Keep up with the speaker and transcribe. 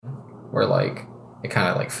where like it kind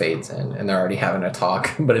of like fades in and they're already having a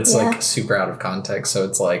talk, but it's like super out of context. So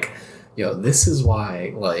it's like, this is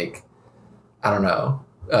why, like, I don't know,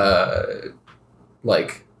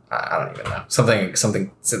 like, I don't even know. Something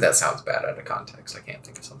that sounds bad out of context. I can't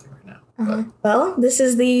think of something right now. But. Well, this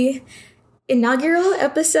is the inaugural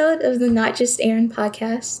episode of the Not Just Arin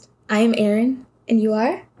podcast. I am Arin, and you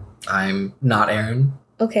are? I'm not Arin.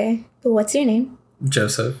 Okay, but what's your name?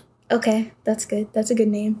 Joseph. Okay, that's good. That's a good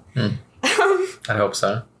name. I hope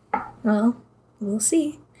so. Well, we'll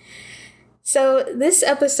see. So this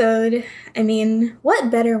episode, I mean,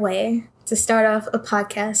 what better way to start off a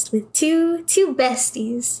podcast with two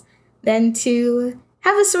besties than to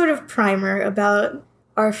have a sort of primer about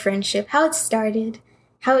our friendship, how it started,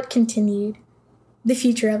 how it continued, the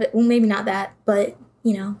future of it. Well, maybe not that, but,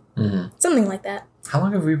 something like that. How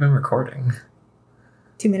long have we been recording?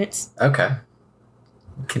 2 minutes. Okay.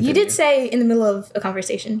 Continue. You did say in the middle of a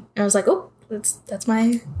conversation, and I was like, oh, that's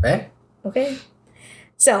my... Okay.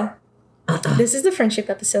 So, this is the friendship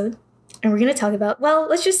episode, and we're going to talk about, well,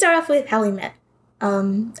 let's just start off with how we met.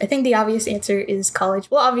 I think the obvious answer is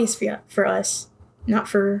college. Well, obvious for us, not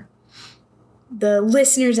for the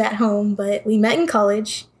listeners at home, but we met in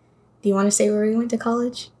college. Do you want to say where we went to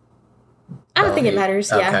college? I don't think it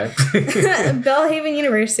matters. Okay. Yeah. Belhaven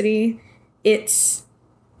University. It's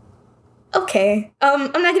okay.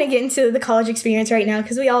 I'm not going to get into the college experience right now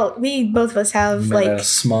because we both of us have met at a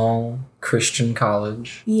small Christian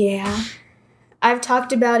college. Yeah. I've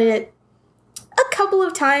talked about it a couple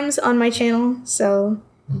of times on my channel, so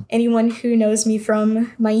anyone who knows me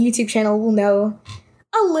from my YouTube channel will know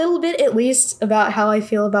a little bit at least about how I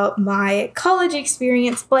feel about my college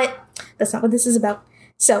experience, but that's not what this is about.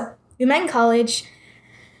 So, we met in college.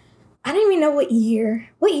 I don't even know what year.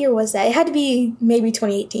 What year was that? It had to be maybe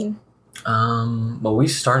 2018. Well, we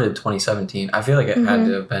started 2017. I feel like it had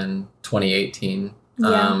to have been 2018.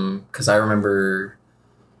 Yeah. Because I remember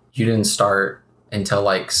you didn't start until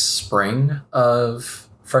like spring of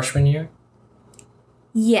freshman year.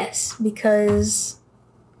 Yes, because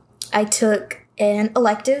I took an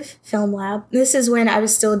elective film lab. This is when I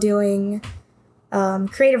was still doing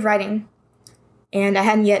creative writing, and I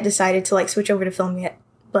hadn't yet decided to like switch over to film yet.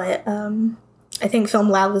 But I think film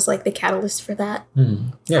lab was like the catalyst for that. Yeah,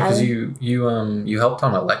 because you helped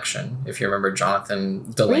on election, if you remember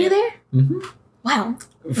Jonathan Delaney. Were you there? Mm-hmm. Wow.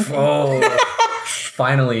 Okay. Oh,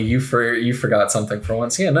 finally, you forgot something for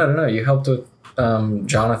once. Yeah, no. You helped with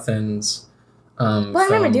Jonathan's. Well, I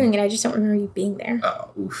remember doing it. I just don't remember you being there. Oh,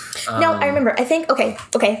 oof. No, I remember. I think, okay,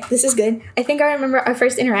 this is good. I think I remember our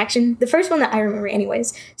first interaction, the first one that I remember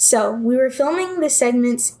anyways. So we were filming the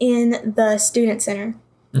segments in the student center,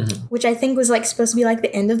 which I think was like supposed to be like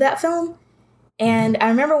the end of that film. And I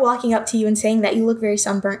remember walking up to you and saying that you look very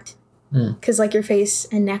sunburnt because like your face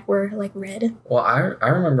and neck were like red. Well, I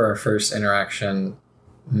remember our first interaction.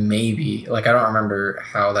 Maybe like I don't remember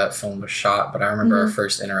how that film was shot, but I remember our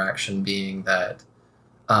first interaction being that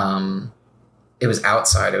it was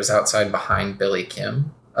outside. It was outside behind Billy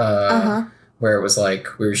Kim, where it was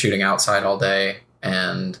like we were shooting outside all day,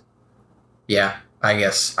 and yeah,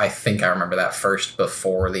 I think I remember that first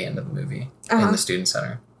before the end of the movie in the student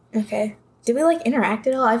center. Okay, did we like interact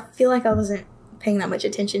at all? I feel like I wasn't paying that much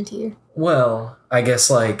attention to you. Well, I guess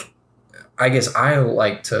I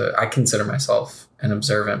consider myself an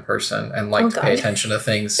observant person and like to pay attention to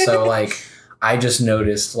things. So like I just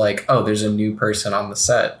noticed like, oh, there's a new person on the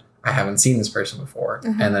set. I haven't seen this person before.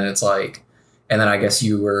 And then it's like, and then I guess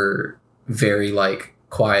you were very like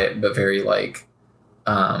quiet, but very like,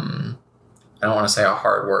 I don't want to say a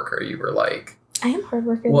hard worker. You were like, I am a hard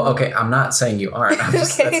worker. Well, okay. I'm not saying you aren't. I'm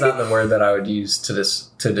just, that's not the word that I would use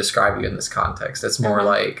to describe you in this context. It's more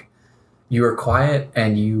like you were quiet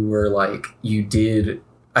and you were like, you did,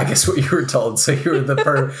 I guess what you were told. So you were the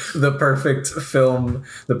perfect film,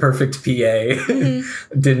 the perfect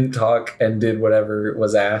PA, didn't talk and did whatever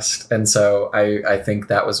was asked. And so I think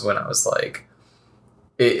that was when I was like,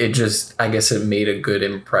 it just, I guess it made a good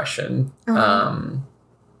impression,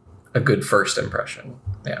 a good first impression.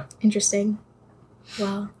 Yeah. Interesting.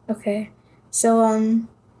 Wow. Okay. So,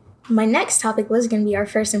 my next topic was going to be our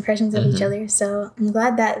first impressions of each other, so I'm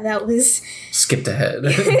glad that was... Skipped ahead.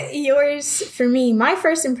 yours for me. My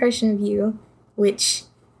first impression of you, which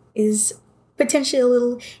is potentially a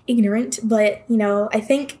little ignorant, but, I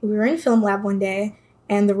think we were in film lab one day,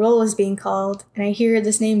 and the role was being called, and I hear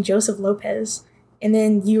this name, Joseph Lopez, and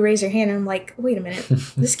then you raise your hand, and I'm like, wait a minute,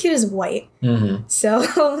 this kid is white. So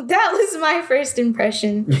that was my first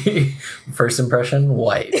impression. First impression,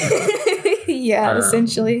 white. Yeah,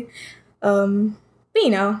 essentially. But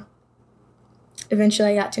eventually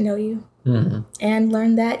I got to know you. and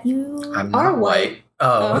learned that you I'm are not white.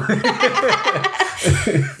 Oh.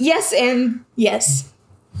 Yes and yes.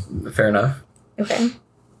 Fair enough. Okay.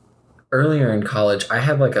 Earlier in college, I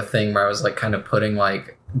had like a thing where I was like kind of putting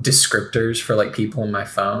like descriptors for like people in my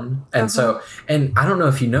phone. And so, and I don't know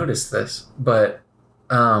if you noticed this, but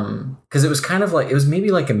because it was kind of like, it was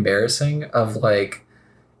maybe like embarrassing of like,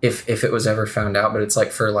 if it was ever found out, but it's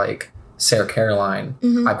like for like Sarah Caroline,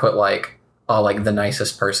 I put like, oh, like the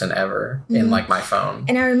nicest person ever in like my phone.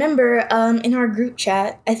 And I remember in our group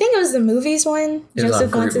chat, I think it was the movies one.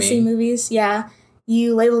 Joseph wants to see movies. Yeah.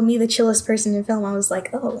 You labeled me the chillest person in film. I was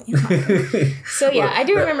like, oh. So yeah, well, I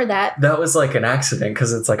do remember that. That was like an accident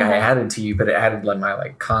because it's like I added to you, but it added like my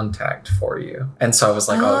like contact for you. And so I was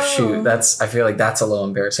like, oh shoot, I feel like that's a little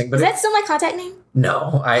embarrassing. But is that still my contact name?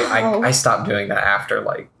 No, I stopped doing that after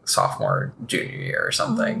like sophomore, junior year or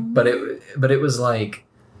something. But it was like,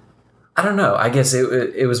 I don't know. I guess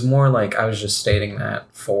it was more like I was just stating that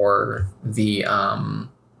for the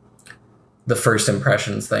first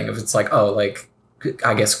impressions thing. If it's like, oh, like,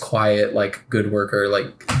 I guess quiet, like good worker,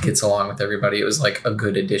 like gets along with everybody. It was like a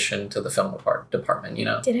good addition to the film department, you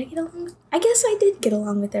know? Did I get along? I guess I did get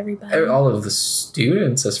along with everybody. All of the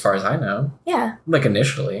students, as far as I know. Yeah. Like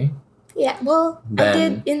initially. Yeah, well, I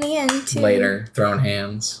did in the end too. Later, thrown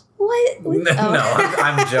hands. What? No,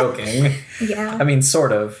 I'm joking. Yeah. I mean,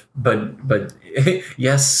 sort of, but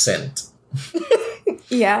yes, sent.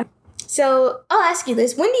 Yeah. So I'll ask you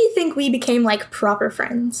this: when do you think we became like proper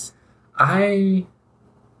friends? I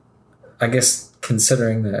guess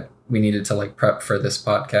considering that we needed to like prep for this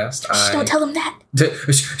podcast, don't tell them that.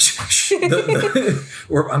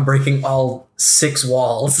 I'm breaking all 6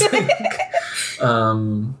 walls.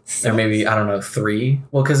 Or maybe, I don't know, 3.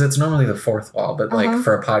 Well, because it's normally the 4th wall, but like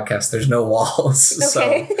for a podcast, there's no walls.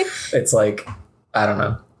 Okay. So it's like, I don't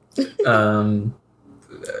know.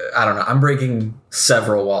 I don't know. I'm breaking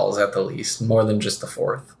several walls at the least, more than just the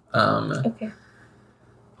 4th. Okay.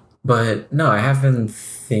 But no, I have been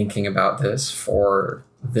thinking about this for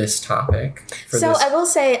this topic. I will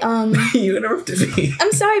say, you interrupted me.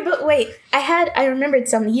 I'm sorry, but wait, I remembered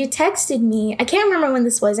something. You texted me, I can't remember when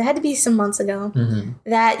this was, it had to be some months ago,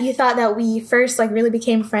 that you thought that we first like really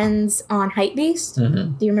became friends on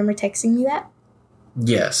Hypebeast. Do you remember texting me that?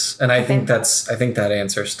 Yes, and I think that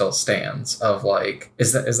answer still stands of like,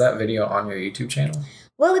 is that video on your YouTube channel?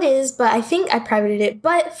 Well, it is, but I think I privated it.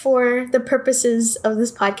 But for the purposes of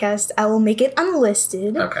this podcast, I will make it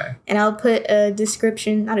unlisted. Okay. And I'll put I'll put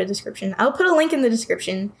a link in the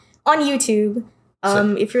description on YouTube.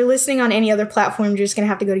 If you're listening on any other platform, you're just going to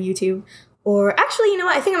have to go to YouTube. Or actually, you know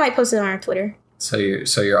what? I think I might post it on our Twitter. So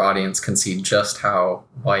your audience can see just how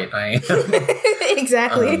white I am.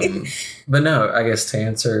 Exactly. But no, I guess to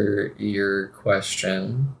answer your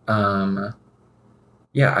question,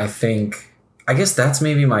 yeah, I guess that's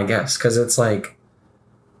maybe my guess, because it's like,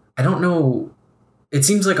 I don't know, it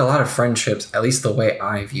seems like a lot of friendships, at least the way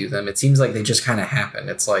I view them, it seems like they just kind of happen.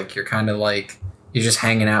 It's like you're kind of like, you're just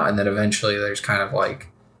hanging out, and then eventually there's kind of like,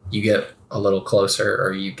 you get a little closer,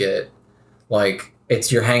 or you get like,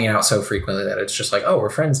 you're hanging out so frequently that it's just like, oh, we're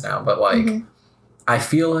friends now. But like, I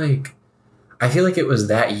feel like it was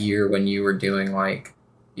that year when you were doing like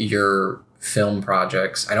your film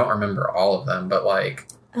projects. I don't remember all of them, but like,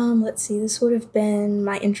 let's see. This would have been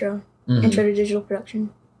my intro to digital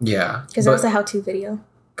production. Yeah. Because that was a how-to video.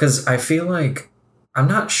 Because I feel like, I'm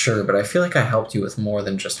not sure, but I feel like I helped you with more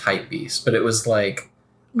than just Hypebeast. But it was like,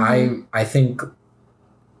 I think,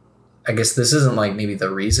 I guess this isn't like maybe the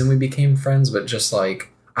reason we became friends, but just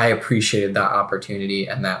like, I appreciated that opportunity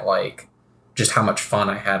and that like, just how much fun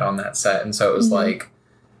I had on that set. And so it was like,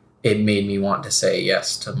 it made me want to say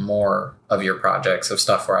yes to more of your projects, of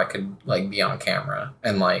stuff where I could like be on camera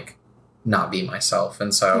and like not be myself.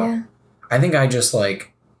 And so I think I just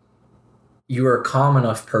like, you were a calm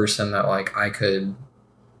enough person that like I could,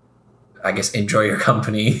 I guess, enjoy your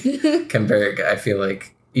company. I feel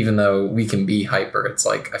like even though we can be hyper, it's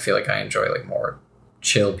like, I feel like I enjoy like more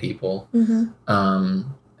chill people.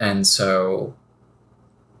 And so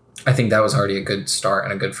I think that was already a good start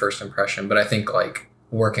and a good first impression. But I think like,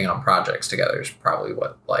 working on projects together is probably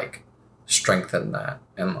what like strengthened that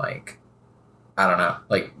and like, I don't know,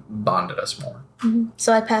 like bonded us more.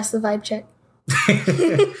 So I passed the vibe check.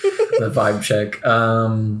 The vibe check.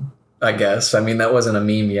 I guess. I mean, that wasn't a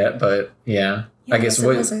meme yet, but yeah. I guess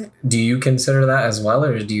do you consider that as well,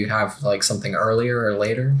 or do you have like something earlier or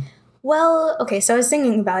later? Well, okay, so I was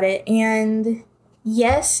thinking about it, and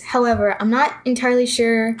yes, however, I'm not entirely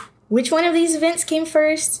sure which one of these events came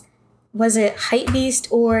first. Was it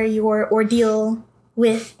Hypebeast or your ordeal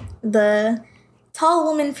with the tall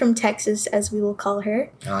woman from Texas, as we will call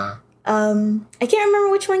her? I can't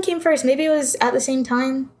remember which one came first. Maybe it was at the same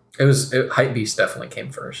time. Hypebeast definitely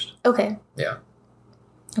came first. Okay. Yeah.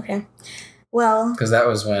 Okay. Well. Because that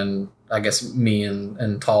was when, I guess, me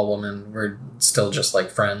and Tall Woman were still just like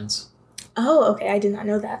friends. Oh, okay. I did not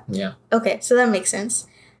know that. Yeah. Okay, so that makes sense.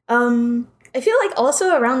 I feel like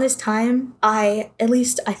also around this time, I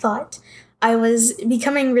thought, I was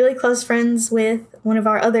becoming really close friends with one of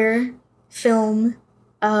our other film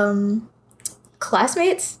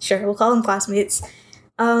classmates. Sure, we'll call them classmates.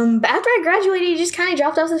 But after I graduated, he just kind of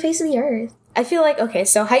dropped off the face of the earth. I feel like, okay,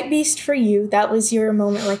 so Hypebeast for you, that was your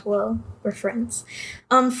moment like, well, we're friends.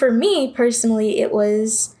 For me, personally, it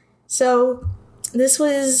was, so this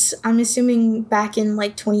was, I'm assuming, back in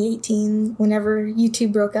like 2018, whenever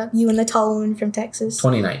YouTube broke up, you and the tall woman from Texas.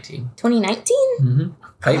 2019. 2019? Mm-hmm.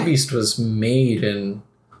 Hypebeast was made in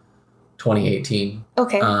 2018.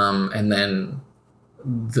 Okay. And then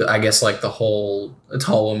I guess like the whole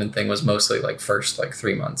tall woman thing was mostly like first like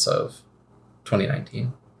 3 months of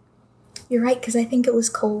 2019. You're right, because I think it was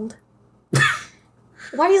cold.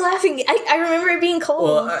 Why are you laughing? I remember it being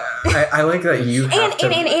cold. Well, I like that you have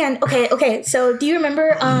and okay. So do you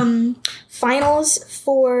remember finals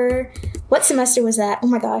for what semester was that? Oh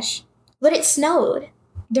my gosh. But it snowed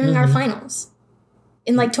during our finals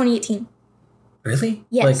in like 2018. Really?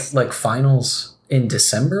 Yes. Like finals in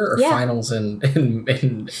December or finals in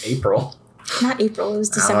April? Not April, it was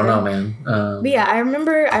December. I don't know, man. But yeah, I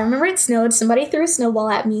remember it snowed. Somebody threw a snowball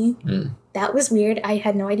at me. That was weird. I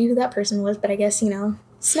had no idea who that person was, but I guess,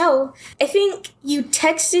 snow. I think you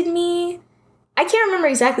texted me. I can't remember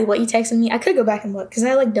exactly what you texted me. I could go back and look because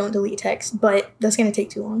I don't delete text, but that's going to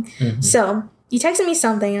take too long. Mm-hmm. So you texted me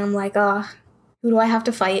something and I'm like, who do I have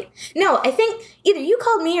to fight? No, I think either you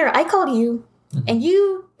called me or I called you and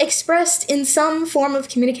you expressed in some form of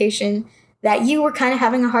communication that you were kind of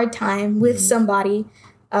having a hard time with somebody.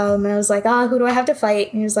 And I was like, who do I have to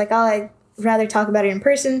fight? And he was like, I'd rather talk about it in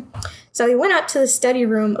person. So we went up to the study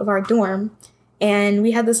room of our dorm and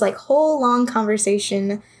we had this whole long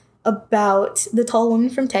conversation about the tall woman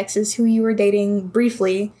from Texas who you were dating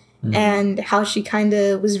briefly and how she kind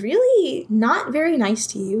of was really not very nice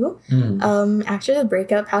to you after the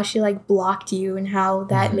breakup, how she blocked you and how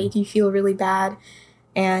that made you feel really bad.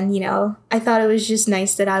 And, I thought it was just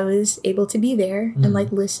nice that I was able to be there and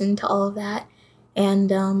listen to all of that.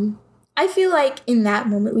 And I feel like in that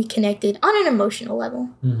moment we connected on an emotional level.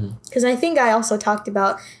 Because I think I also talked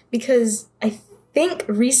about, because I think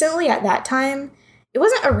recently at that time, it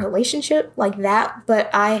wasn't a relationship like that, but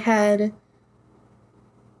it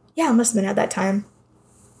must have been at that time.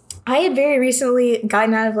 I had very recently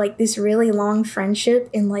gotten out of this really long friendship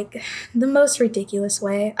in the most ridiculous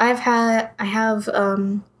way. I have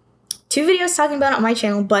 2 videos talking about it on my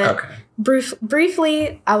channel, but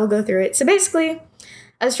briefly I will go through it. So basically,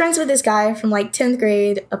 I was friends with this guy from 10th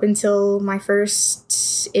grade up until my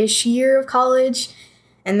first-ish year of college.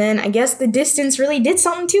 And then I guess the distance really did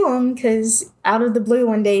something to him because out of the blue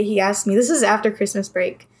one day he asked me, this is after Christmas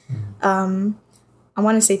break. I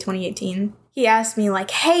want to say 2018. He asked me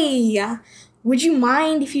hey, would you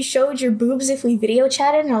mind if you showed your boobs if we video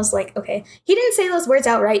chatted? And I was like, okay. He didn't say those words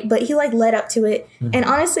outright, but he led up to it. And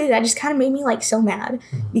honestly, that just kind of made me so mad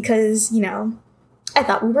because, I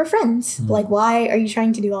thought we were friends. Why are you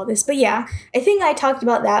trying to do all this? But yeah, I think I talked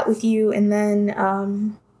about that with you. And then,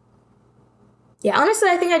 honestly,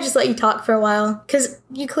 I think I just let you talk for a while because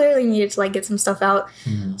you clearly needed to get some stuff out.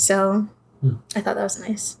 So I thought that was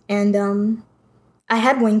nice. And I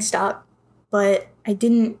had Wingstop, but I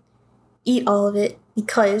didn't eat all of it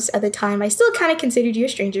because at the time I still kind of considered you a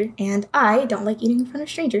stranger and I don't like eating in front of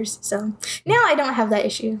strangers. So now I don't have that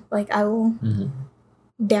issue. I will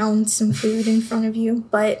down some food in front of you,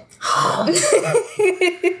 but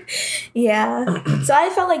yeah. So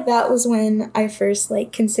I felt like that was when I first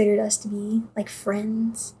considered us to be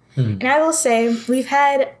friends. And I will say we've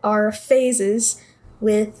had our phases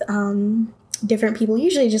with different people,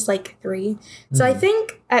 usually just 3. So I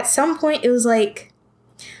think at some point it was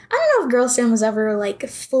I don't know if Girl Sam was ever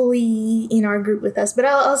fully in our group with us, but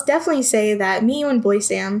I'll definitely say that me and Boy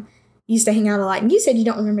Sam used to hang out a lot. And you said you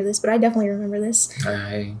don't remember this, but I definitely remember this.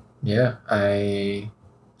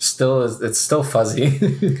 It's still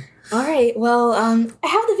fuzzy. All right, well, I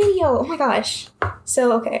have the video. Oh my gosh.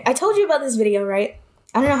 So, okay, I told you about this video, right?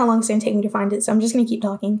 I don't know how long it's going to take me to find it, so I'm just going to keep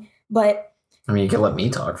talking. But I mean, you can let me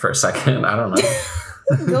talk for a second. I don't know.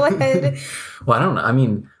 Go ahead. Well, I don't know. I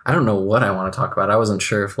mean, I don't know what I want to talk about. I wasn't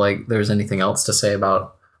sure if there's anything else to say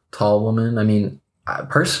about Tall Woman. I mean,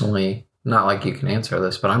 personally, not you can answer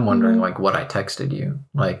this, but I'm wondering what I texted you.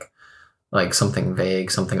 Like something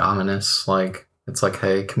vague, something ominous. It's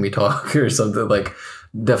hey, can we talk or something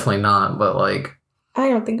Definitely not, but like... I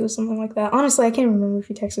don't think it was something like that. Honestly, I can't remember if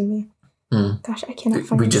you texted me. Gosh, I cannot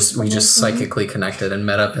find We just psychically connected and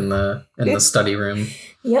met up in the study room.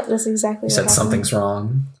 Yep, that's exactly what happened. Something's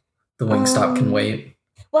wrong. The Wingstop can wait.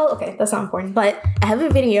 Well, okay, that's not important, but I have a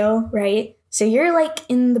video, right? So you're like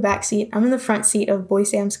in the back seat. I'm in the front seat of Boy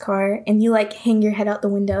Sam's car, and you like hang your head out the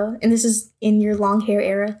window. And this is in your long hair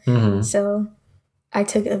era. So I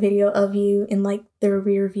took a video of you in like the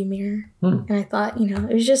rear view mirror. And I thought,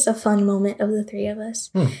 it was just a fun moment of the three of us.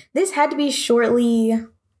 This had to be shortly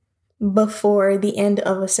before the end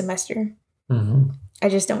of a semester. I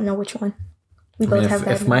just don't know which one. We both have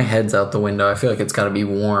that. If my head's out the window, I feel like it's got to be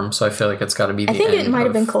warm. So I feel like it's got to be the end. I think it might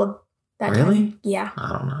have been cold that time. Really? Yeah. I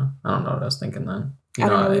don't know what I was thinking then. I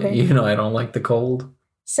don't know either. I don't like the cold.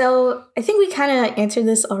 So I think we kind of answered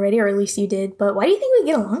this already, or at least you did. But why do you think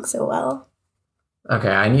we get along so well? Okay,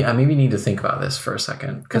 I maybe need to think about this for a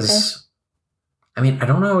second. Because, I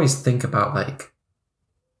don't always think about like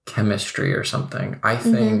chemistry or something. I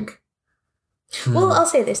think... Well, I'll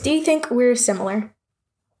say this. Do you think we're similar?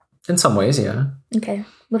 In some ways, yeah. Okay.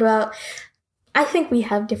 What about... I think we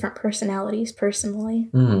have different personalities, personally.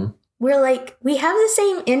 We're like... We have the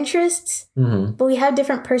same interests, but we have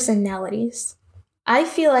different personalities. I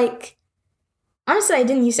feel like... Honestly, I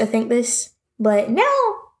didn't used to think this, but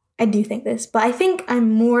now I do think this. But I think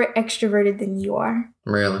I'm more extroverted than you are.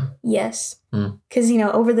 Really? Yes. Because,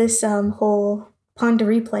 over this whole Pond to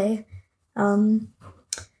Replay...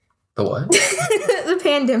 The what? The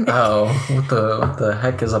pandemic. Oh, what the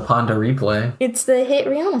heck is a Pond to Replay? It's the hit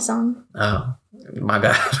Rihanna song. Oh, my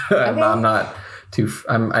bad. Okay. I'm not too...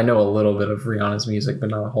 I know a little bit of Rihanna's music, but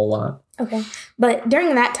not a whole lot. Okay. But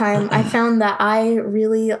during that time, I found that I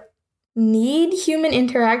really need human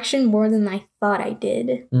interaction more than I thought I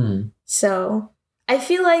did. So I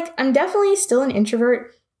feel like I'm definitely still an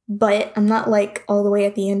introvert, but I'm not like all the way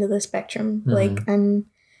at the end of the spectrum. Like I'm...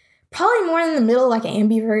 Probably more in the middle, like an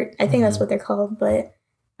ambivert. I think that's what they're called. But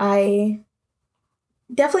I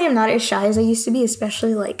definitely am not as shy as I used to be,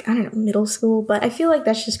 especially like, I don't know, middle school. But I feel like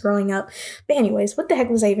that's just growing up. But anyways, what the heck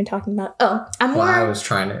was I even talking about? Oh, I'm more... Well, I was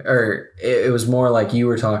trying to... Or it was more like you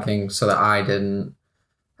were talking so that I didn't...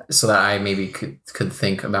 So that I maybe could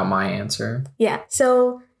think about my answer. Yeah.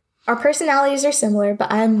 So our personalities are similar, but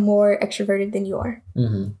I'm more extroverted than you are.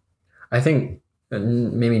 I think...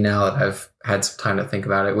 Maybe now that I've had some time to think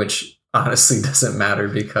about it, which honestly doesn't matter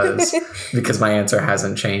because my answer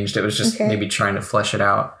hasn't changed. It was just maybe trying to flesh it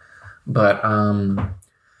out. But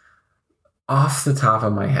off the top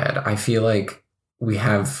of my head, I feel like we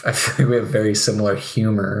have very similar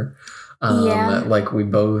humor. Like we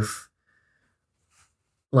both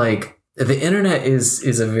like the internet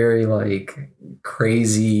is a very like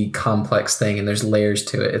crazy complex thing, and there's layers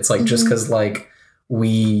to it. It's like just because like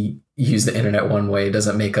we use the internet one way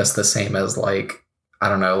doesn't make us the same as like, I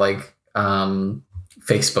don't know, like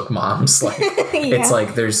Facebook moms. Like it's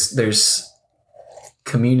like there's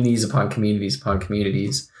communities upon communities upon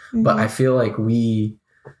communities. But I feel like we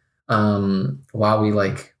while we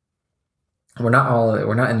like we're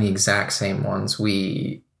not in the exact same ones,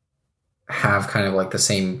 we have kind of like the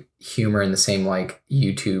same humor and the same like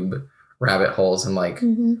YouTube rabbit holes, and like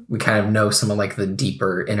we kind of know some of like the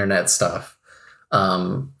deeper internet stuff.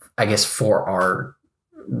 I guess for our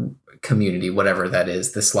community, whatever that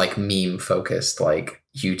is, this like meme focused, like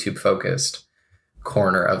YouTube focused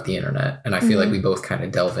corner of the internet. And I feel like we both kind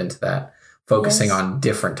of delve into that, focusing on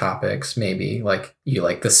different topics. Maybe like you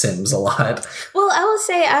like The Sims a lot. Well, I will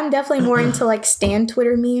say I'm definitely more into like Stan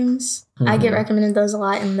Twitter memes. I get recommended those a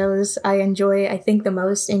lot, and those I enjoy, I think, the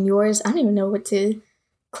most. And yours, I don't even know what to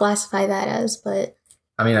classify that as, but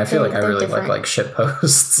I feel like I really like shit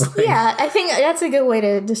posts. Like, yeah, I think that's a good way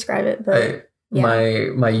to describe it. But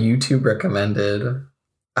my YouTube recommended,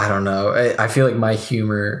 I don't know. I feel like my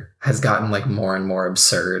humor has gotten like more and more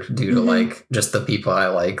absurd due to like just the people I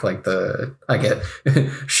like I get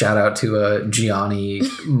shout out to a Gianni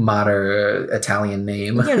Mater Italian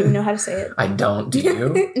name. You don't even know how to say it. I don't. Do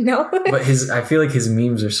you? No. But I feel like his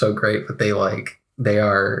memes are so great, but they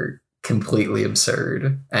are completely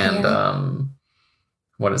absurd. And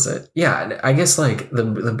what is it? Yeah, I guess like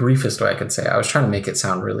the briefest way I could say, I was trying to make it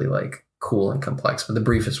sound really like cool and complex, but the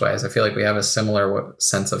briefest way is I feel like we have a similar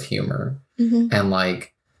sense of humor and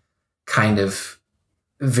like kind of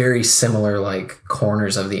very similar like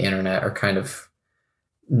corners of the internet, or kind of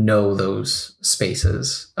know those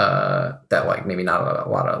spaces that like maybe not a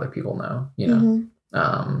lot of other people know, you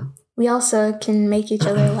know. We also can make each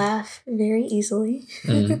other laugh very easily.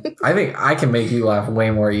 I think I can make you laugh way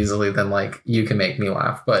more easily than like you can make me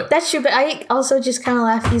laugh. But that's true. But I also just kind of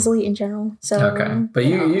laugh easily in general. So okay, but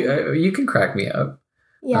you can crack me up.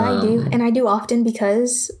 Yeah, I do. And I do often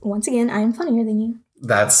because, once again, I am funnier than you.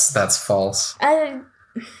 That's false. All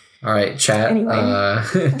right, chat. Anyway,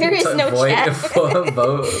 there is no chat.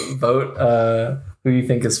 Vote who you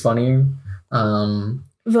think is funnier.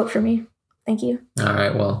 Vote for me. Thank you. All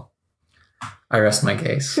right, well, I rest my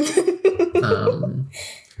case.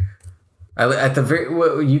 At the very,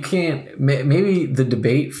 well, you can't, maybe the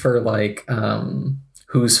debate for like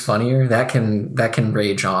who's funnier, that can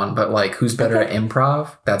rage on, but like who's better at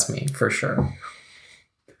improv, that's me for sure.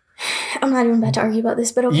 I'm not even about to argue about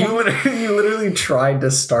this, but okay. You literally tried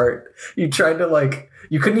to like,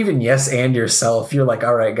 you couldn't even yes and yourself. You're like,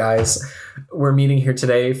 all right, guys, we're meeting here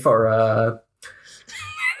today for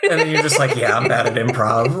and then you're just like, yeah, I'm bad at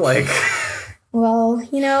improv. Like, well,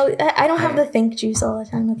 I don't have the think juice all the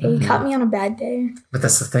time, okay? Mm-hmm. You caught me on a bad day. But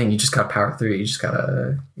that's the thing. You just got to power through. You just got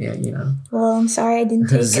to, Well, I'm sorry I didn't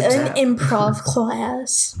take an improv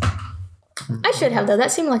class. I should have, though.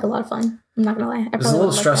 That seemed like a lot of fun. I'm not going to lie. It was a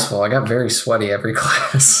little stressful. I got very sweaty every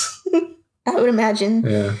class. I would imagine.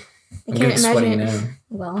 Yeah. I can't imagine it. Now.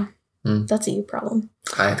 Well, that's a you problem.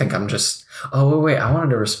 I think I'm just... Oh, wait. I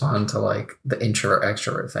wanted to respond to, like, the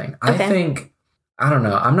introvert-extrovert thing. Okay. I don't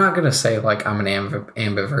know. I'm not going to say, like, I'm an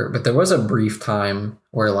ambivert, but there was a brief time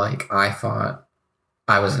where, like, I thought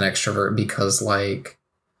I was an extrovert because, like,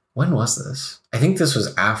 when was this? I think this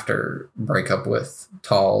was after breakup with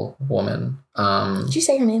tall woman. Did you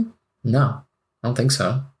say her name? No, I don't think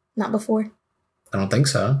so. Not before? I don't think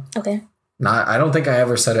so. Okay. I don't think I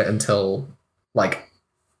ever said it until, like...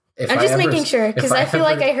 I'm just making sure, because I feel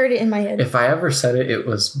like I heard it in my head. If I ever said it, it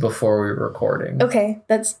was before we were recording. Okay,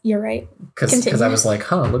 you're right. Because I was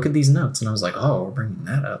like, look at these notes. And I was like, oh, we're bringing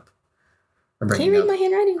that up. Can you read my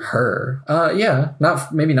handwriting? Her. Yeah.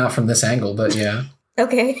 Maybe not from this angle, but yeah.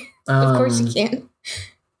 Okay. Of course you can.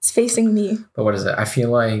 It's facing me. But what is it? I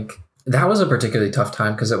feel like that was a particularly tough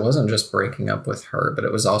time because it wasn't just breaking up with her, but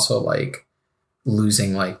it was also like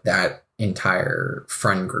losing like that entire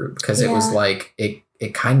friend group. Because it was like, it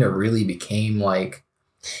kind of really became like...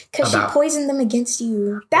 Because she poisoned them against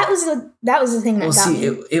you. That was the thing that got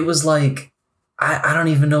me. It was like, I don't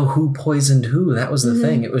even know who poisoned who. That was the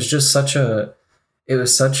thing. It was just such a... I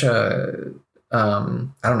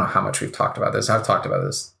don't know how much we've talked about this. I've talked about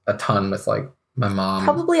this a ton with like my mom.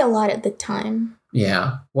 Probably a lot at the time.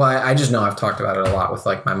 Yeah. Well, I just know I've talked about it a lot with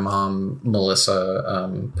like my mom, Melissa,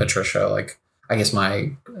 Patricia, like I guess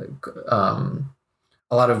my...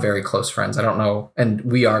 a lot of very close friends. I don't know. And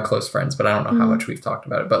we are close friends, but I don't know how much we've talked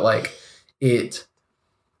about it. But like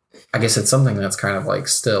I guess it's something that's kind of like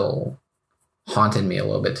still haunted me a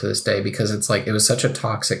little bit to this day because it's like, it was such a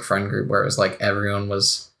toxic friend group where it was like everyone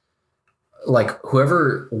was like,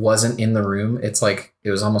 whoever wasn't in the room, it's like,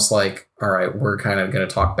 it was almost like, all right, we're kind of going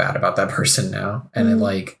to talk bad about that person now. And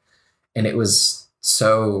it was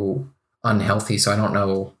so unhealthy. So I don't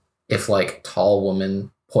know if like tall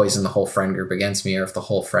woman poisoned the whole friend group against me or if the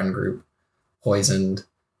whole friend group poisoned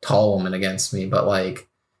tall woman against me. But like,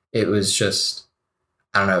 it was just,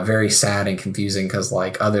 I don't know, very sad and confusing because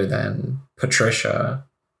like, other than Patricia,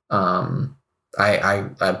 I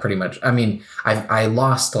pretty much, I mean, I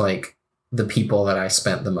lost like the people that I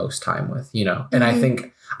spent the most time with,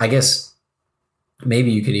 and I guess maybe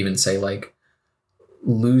you could even say like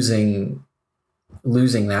losing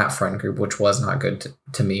that friend group, which was not good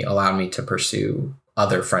to me, allowed me to pursue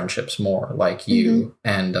other friendships more, like you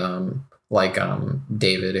and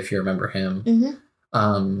David, if you remember him.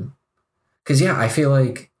 Because I feel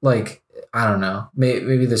like I don't know,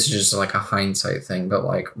 maybe this is just like a hindsight thing, but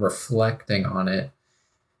like reflecting on it,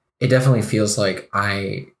 it definitely feels like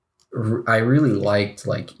I really liked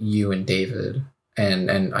like you and David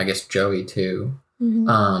and I guess Joey too.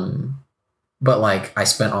 But like I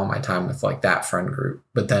spent all my time with like that friend group,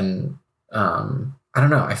 but then I don't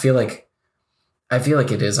know, I feel like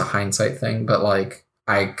it is a hindsight thing, but like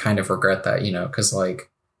I kind of regret that, because like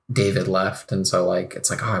David left, and so like it's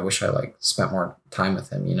like, oh, I wish I like spent more time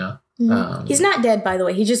with him, He's not dead, by the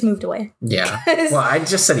way. He just moved away. Yeah. Well, I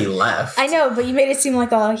just said he left. I know, but you made it seem like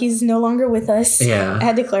he's no longer with us. Yeah. I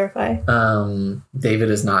had to clarify. David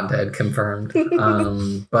is not dead, confirmed.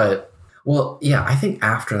 But well, yeah, I think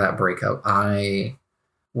after that breakup, I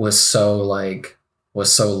was so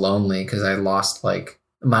lonely because I lost like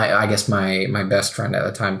my best friend at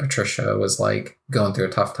the time, Patricia, was like going through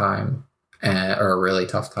a tough time or a really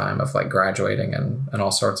tough time of like graduating and all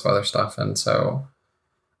sorts of other stuff. And so,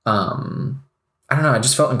 I don't know, I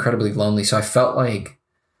just felt incredibly lonely. So I felt like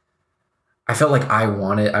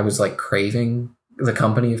I was like craving the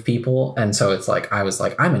company of people. And so it's like, I was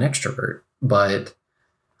like, I'm an extrovert, but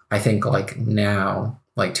I think like now,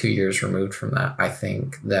 like 2 years removed from that, I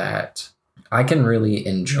think that I can really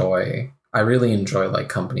enjoy like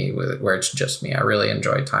company where it's just me. I really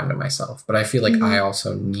enjoy time to myself, but I feel like I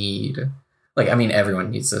also need, like, I mean,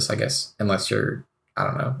 everyone needs this, I guess, unless you're, I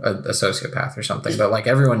don't know, a sociopath or something, but like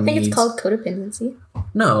everyone needs. I think it's called codependency.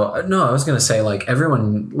 No, I was going to say like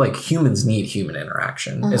everyone, like humans need human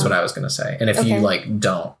interaction is what I was going to say. And if you like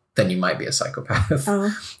don't, then you might be a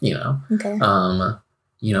psychopath, you know? Okay.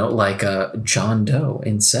 You know, like John Doe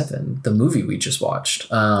in Seven, the movie we just watched.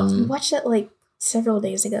 We watched it like several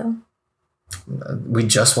days ago. We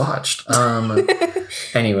just watched.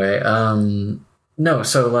 Anyway, no,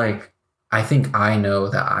 so like, I think I know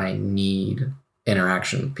that I need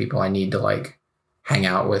interaction with people. I need to like hang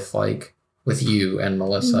out with you and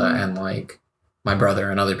Melissa and like my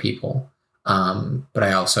brother and other people. But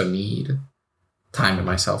I also need time to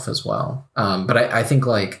myself as well. But I think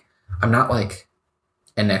like, I'm not like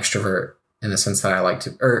an extrovert in the sense that I like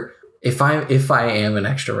to, or if I am an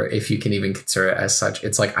extrovert, if you can even consider it as such,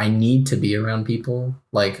 it's like I need to be around people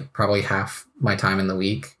like probably half my time in the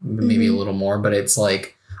week, maybe a little more, but it's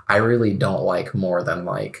like I really don't like more than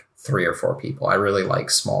like 3 or 4 people. I really like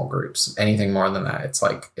small groups. Anything more than that, it's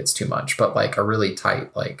like it's too much. But like a really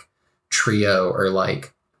tight like trio or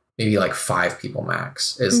like maybe like 5 people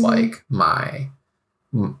max is like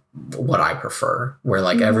what I prefer, where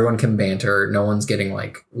like everyone can banter, no one's getting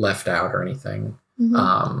like left out or anything.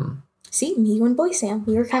 See, me and Boy Sam,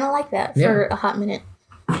 we were kind of like that for a hot minute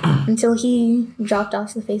until he dropped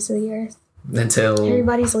off the face of the earth. Until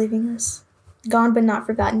everybody's leaving us, gone but not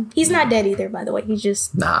forgotten. He's not dead either, by the way. He's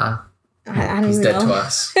just I don't He's even know. He's dead to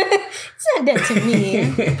us. He's not dead to me.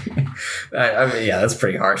 I mean, yeah, that's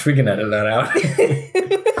pretty harsh. We can edit that out.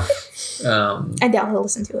 I doubt he'll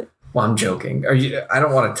listen to it. Well, I'm joking. I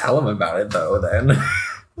don't want to tell him about it though. Then.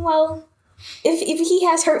 Well. If he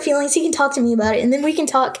has hurt feelings, he can talk to me about it, and then we can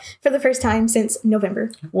talk for the first time since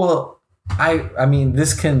November. Well, I mean,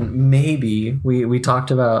 this can maybe we talked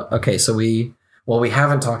about. Okay, so we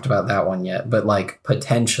haven't talked about that one yet, but like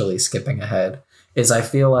potentially skipping ahead is I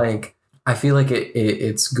feel like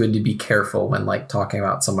it's good to be careful when like talking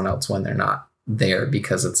about someone else when they're not there,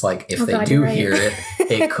 because it's like if they do hear it,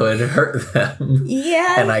 it could hurt them.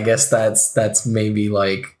 Yeah, and I guess that's maybe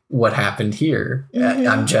like what happened here.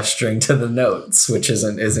 I'm gesturing to the notes, which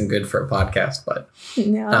isn't good for a podcast, but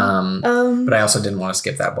no. But I also didn't want to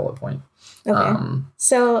skip that bullet point. Okay.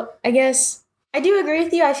 So I guess I do agree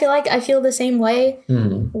with you. I feel like I feel the same way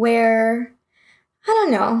where I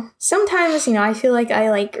don't know. Sometimes, I feel like I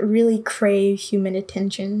like really crave human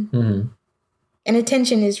attention. And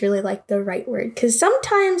attention is really like the right word, because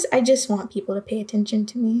sometimes I just want people to pay attention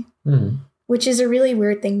to me, which is a really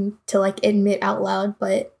weird thing to like admit out loud,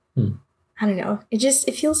 but I don't know.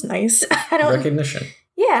 It feels nice. I don't recognition.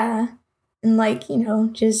 Yeah. And like,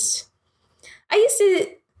 just I used to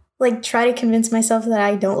like try to convince myself that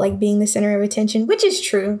I don't like being the center of attention, which is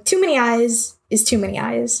true. Too many eyes is too many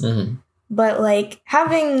eyes. But like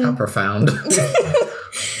having how profound.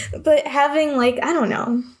 But having like, I don't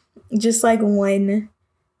know, just like one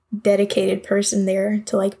dedicated person there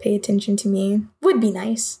to like pay attention to me would be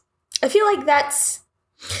nice. I feel like that's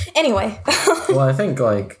anyway. Well, I think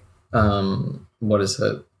like what is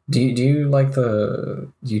it? Do you like the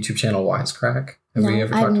YouTube channel Wisecrack? Have you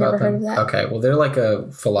ever talked about them? Heard of that. Okay, well they're like a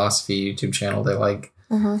philosophy YouTube channel. They like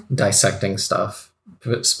dissecting stuff,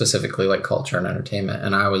 specifically like culture and entertainment.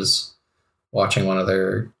 And I was watching one of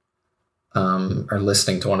their or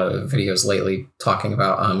listening to one of the videos lately talking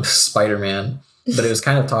about Spider-Man, but it was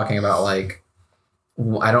kind of talking about like,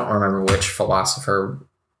 I don't remember which philosopher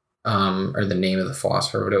or the name of the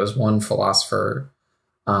philosopher, but it was one philosopher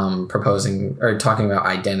proposing or talking about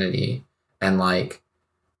identity, and like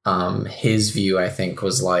his view, I think,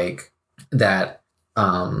 was like that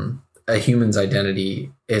a human's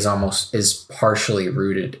identity is partially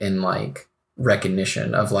rooted in like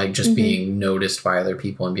recognition of like just being noticed by other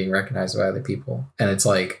people and being recognized by other people. And it's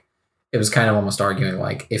like, it was kind of almost arguing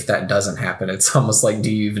like, if that doesn't happen, it's almost like,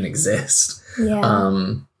 do you even exist?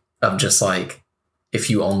 Of just like, if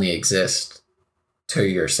you only exist to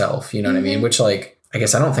yourself, you know what I mean? Which like, I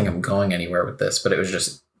guess I don't think I'm going anywhere with this, but it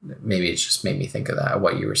just made me think of that,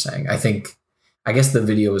 what you were saying. I guess the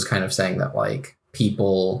video was kind of saying that like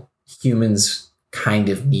humans kind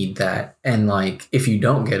of need that. And like, if you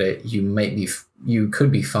don't get it, you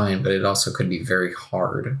could be fine, but it also could be very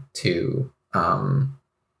hard to, I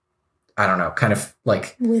don't know, kind of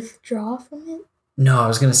like withdraw from it. No, I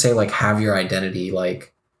was going to say like have your identity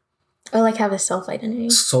like, or like have a self-identity.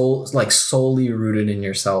 Solely rooted in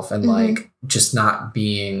yourself, and like just not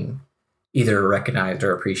being either recognized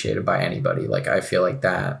or appreciated by anybody. Like I feel like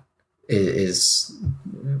that is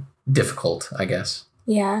difficult, I guess.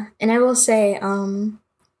 Yeah, and I will say, I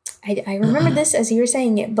remember this as you were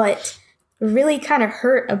saying it, but really kind of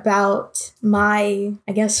hurt about my,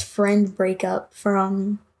 I guess, friend breakup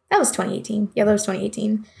from, that was 2018. Yeah, that was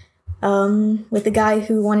 2018. With the guy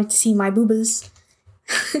who wanted to see my boobas.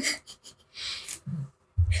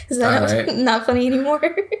 Is that not funny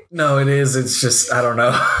anymore? No, it is. It's just, I don't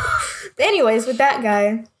know. Anyways, with that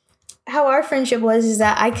guy, how our friendship was is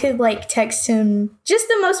that I could like text him just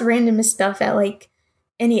the most randomest stuff at like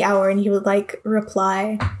any hour and he would like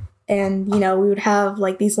reply. And, we would have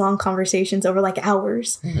like these long conversations over like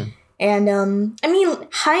hours. Mm-hmm. And I mean,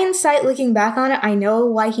 hindsight looking back on it, I know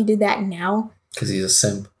why he did that now. Because he's a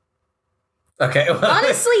simp. Okay. Well,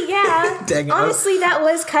 honestly, yeah. Honestly, that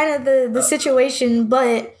was kind of the situation,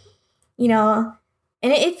 but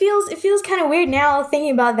and it feels kind of weird now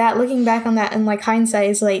thinking about that, looking back on that, and like hindsight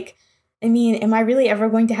is like, I mean, am I really ever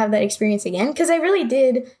going to have that experience again? Because I really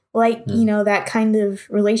did like that kind of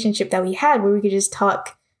relationship that we had where we could just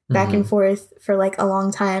talk back and forth for like a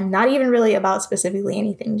long time, not even really about specifically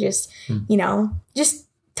anything, just just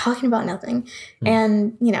talking about nothing.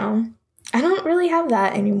 And I don't really have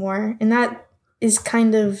that anymore, and that is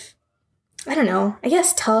kind of, I don't know, I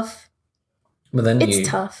guess tough. But then it's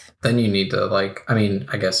tough. Then you need to like, I mean,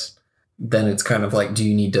 I guess then it's kind of like, do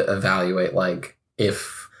you need to evaluate like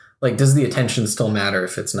if like, does the attention still matter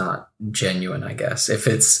if it's not genuine, I guess? If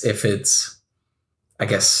it's I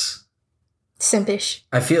guess simpish.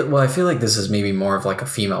 I feel like this is maybe more of like a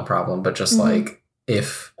female problem, but just like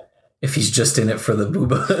if he's just in it for the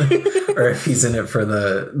booba or if he's in it for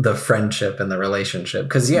the friendship and the relationship.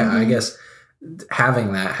 Because I guess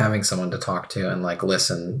having someone to talk to and like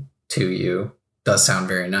listen to you does sound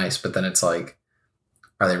very nice, but then it's like,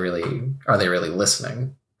 are they really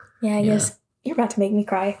listening? Yeah, I guess you're about to make me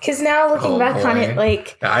cry. Because now looking back on it,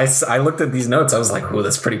 like I looked at these notes, I was like, oh,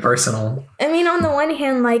 that's pretty personal. I mean, on the one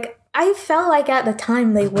hand, like I felt like at the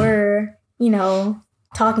time they were,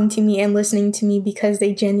 talking to me and listening to me because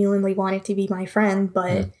they genuinely wanted to be my friend,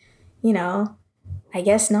 but I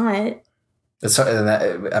guess not.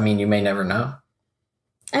 I mean, you may never know.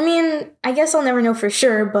 I mean, I guess I'll never know for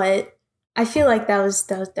sure, but I feel like that was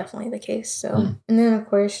definitely the case. So, and then of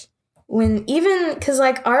course, because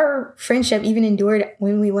like our friendship even endured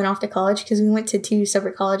when we went off to college, because we went to 2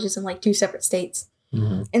 separate colleges in like 2 separate states,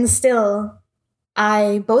 and still,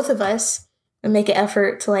 both of us would make an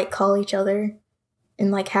effort to like call each other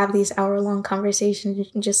and like have these hour-long conversations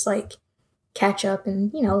and just like catch up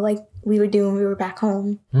and like we would do when we were back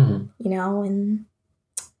home, and now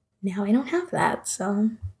I don't have that.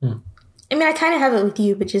 So, I mean, I kind of have it with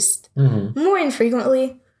you, but just more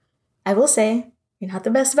infrequently. I will say you're not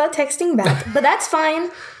the best about texting back, but that's fine.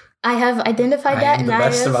 I have identified that. I'm the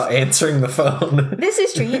best about answering the phone. This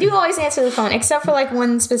is true. You do always answer the phone, except for like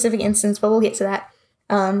one specific instance, but we'll get to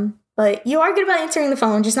that. But you are good about answering the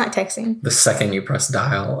phone, just not texting. The second you press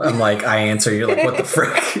dial, I'm like, I answer. You're like, what the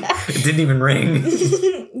frick? It didn't even ring.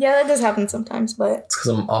 Yeah, that does happen sometimes, but it's because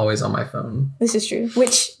I'm always on my phone. This is true,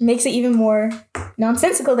 which makes it even more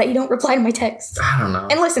nonsensical that you don't reply to my texts. I don't know.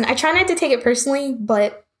 And listen, I try not to take it personally,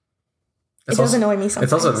 but it does annoy me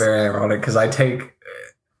sometimes. It's also very ironic because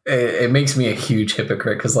it makes me a huge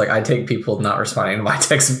hypocrite because like I take people not responding to my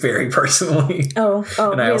texts very personally. Oh,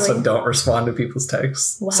 and I also don't respond to people's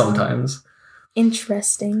texts sometimes.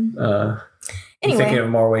 Interesting. Anyway, I'm thinking of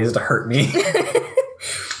more ways to hurt me.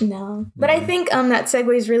 No, but I think that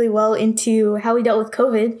segues really well into how we dealt with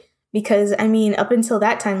COVID, because I mean, up until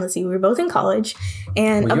that time, let's see, we were both in college,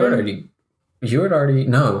 and you had already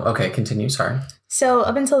no. Okay, continue. Sorry. So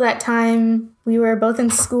up until that time, we were both in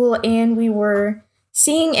school and we were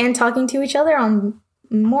seeing and talking to each other on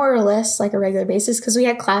more or less like a regular basis because we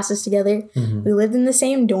had classes together. We lived in the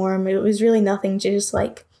same dorm. It was really nothing to just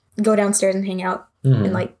like go downstairs and hang out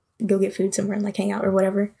and like go get food somewhere and like hang out or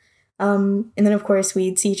whatever. And then of course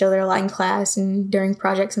we'd see each other a lot in class and during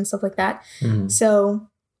projects and stuff like that. So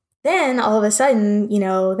then all of a sudden,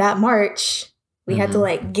 that March we had to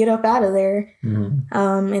like get up out of there.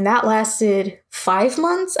 And that lasted 5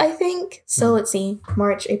 months, I think. So let's see,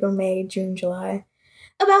 March, April, May, June, July.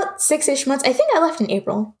 About 6-ish months. I think I left in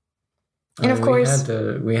April. And of course...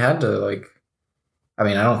 We had to, like... I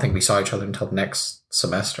mean, I don't think we saw each other until next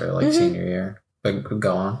semester, like senior year. But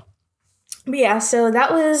go on. But yeah, so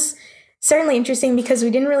that was certainly interesting because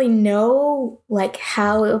we didn't really know, like,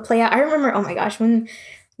 how it would play out. I remember, oh my gosh, when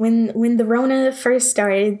the Rona first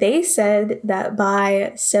started, they said that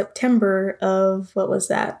by September of,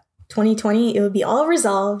 2020, it would be all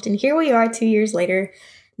resolved. And here we are 2 years later.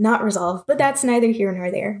 Not resolved, but that's neither here nor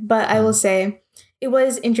there. But I will say it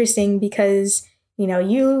was interesting because, you know,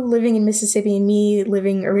 you living in Mississippi and me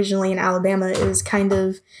living originally in Alabama is kind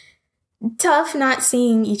of tough not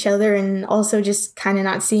seeing each other and also just kind of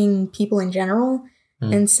not seeing people in general.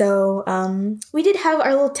 And so we did have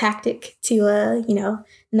our little tactic to, you know,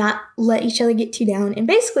 not let each other get too down. And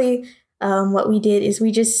basically what we did is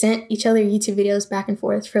we just sent each other YouTube videos back and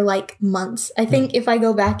forth for like months. I think if I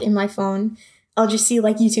go back in my phone, I'll just see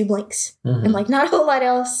like YouTube links and like not a whole lot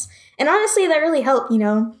else. And honestly, that really helped, you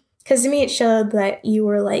know, because to me it showed that you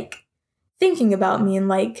were like thinking about me and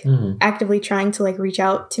like actively trying to like reach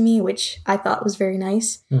out to me, which I thought was very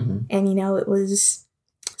nice. And, you know, it was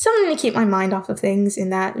something to keep my mind off of things in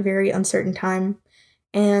that very uncertain time.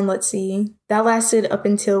 And let's see, that lasted up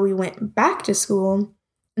until we went back to school.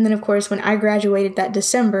 And then, of course, when I graduated that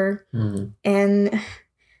December and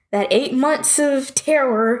that 8 months of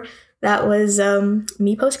terror, that was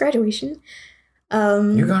me post-graduation.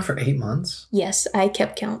 You're gone for 8 months? Yes, I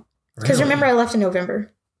kept count. Because remember, I left in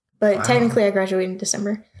November. But technically, I graduated in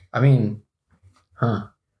December. I mean,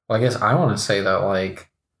 Well, I guess I want to say that, like,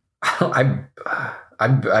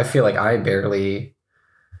 I feel like I barely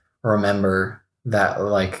remember that,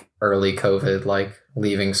 like, early COVID, like,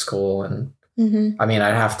 leaving school. And, I mean,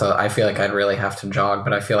 I feel like I'd really have to jog,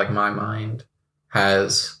 but I feel like my mind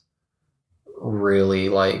has really,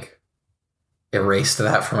 like, erased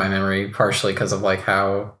that from my memory, partially because of, like,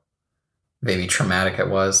 how maybe traumatic it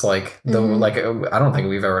was. Like, like, I don't think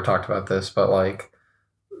we've ever talked about this, but, like,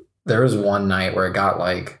 there was one night where it got,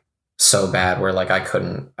 like, so bad where, like, I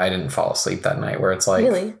didn't fall asleep that night, where it's like,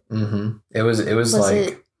 really? It was like,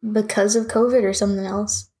 it because of COVID or something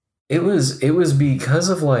else? It was because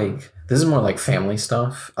of, like, this is more like family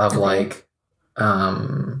stuff of like,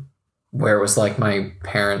 where it was like my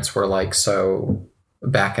parents were like so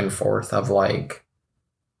back and forth of like,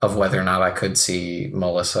 of whether or not I could see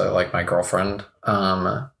Melissa, like my girlfriend,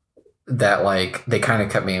 that like, they kind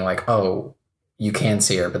of kept being like, oh, you can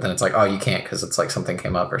see her, but then it's like, oh, you can't because it's like something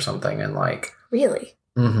came up or something. And like, really?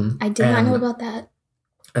 I did not know about that.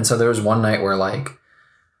 And so there was one night where like,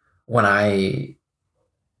 when I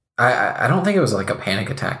don't think it was like a panic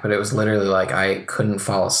attack, but it was literally like I couldn't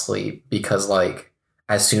fall asleep because like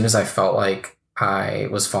as soon as I felt like I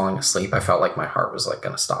was falling asleep, I felt like my heart was like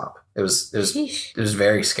going to stop. It was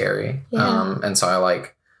very scary. Yeah. And so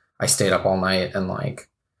I stayed up all night and like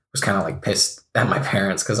was kind of like pissed at my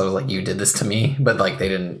parents because I was like, you did this to me, but like they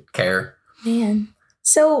didn't care. Man.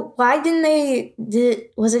 So why didn't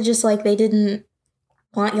was it just like they didn't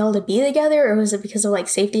want y'all to be together, or was it because of like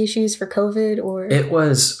safety issues for COVID? Or it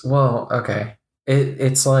was, well, okay.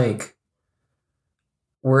 It's like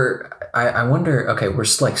I wonder, okay, we're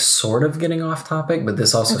like sort of getting off topic, but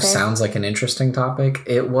this also sounds like an interesting topic.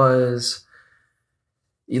 It was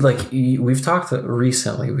like, we've talked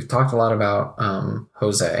a lot about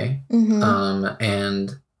Jose,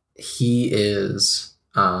 and he is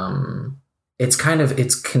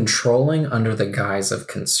it's controlling under the guise of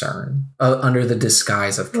concern, under the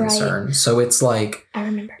disguise of concern. Right. So it's like, I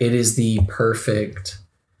remember, it is the perfect,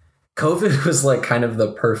 COVID was like kind of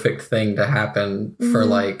the perfect thing to happen for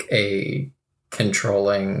like a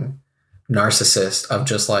controlling narcissist of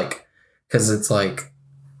just like, because it's like,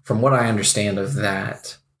 from what I understand of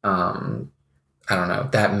that, I don't know,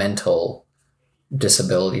 that mental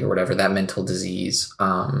disability or whatever, that mental disease,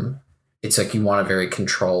 it's like you want a very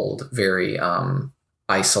controlled, very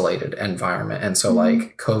isolated environment. And so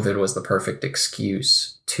like COVID was the perfect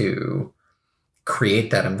excuse to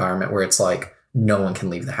create that environment where it's like no one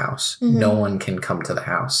can leave the house. No one can come to the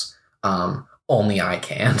house. Only I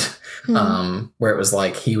can. Where it was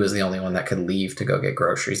like he was the only one that could leave to go get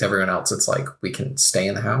groceries. Everyone else, it's like we can stay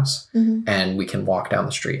in the house and we can walk down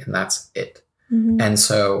the street and that's it. And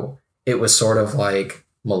so it was sort of like,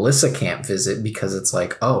 Melissa can't visit because it's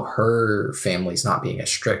like, oh, her family's not being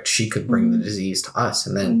as strict. She could bring the disease to us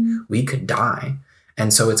and then we could die.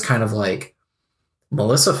 And so it's kind of like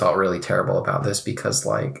Melissa felt really terrible about this because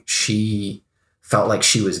like she felt like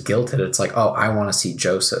she was guilted. It's like, oh, I want to see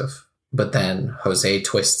Joseph. But then Jose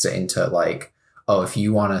twists it into like, oh, if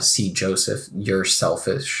you want to see Joseph, you're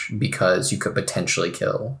selfish because you could potentially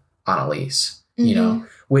kill Annalise, you know,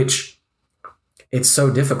 which... It's so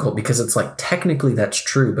difficult because it's like technically that's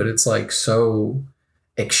true, but it's like so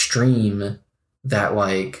extreme that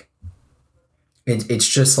like it's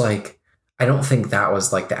just like I don't think that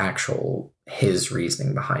was like the actual his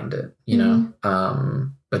reasoning behind it, you know?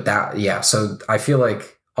 But that, yeah, so I feel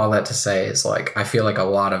like all that to say is like I feel like a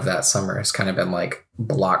lot of that summer has kind of been like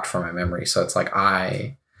blocked from my memory. So it's like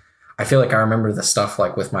I feel like I remember the stuff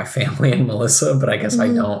like with my family and Melissa, but I guess I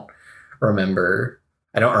don't remember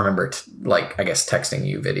like, I guess texting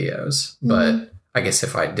you videos, but I guess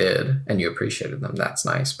if I did and you appreciated them, that's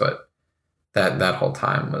nice. But that whole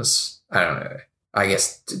time was, I don't know, I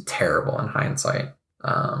guess terrible in hindsight.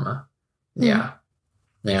 Yeah.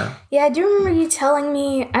 Yeah. Yeah, I do remember you telling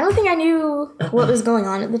me, I don't think I knew what was going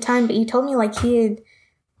on at the time, but you told me like he had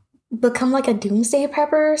become like a doomsday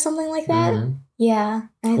prepper or something like that. Mm-hmm. Yeah.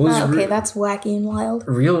 And I thought, okay, that's wacky and wild.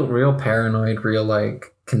 Real paranoid, real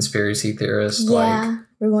like conspiracy theorist. Yeah. Like,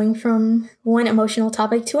 we're going from one emotional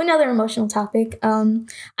topic to another emotional topic. I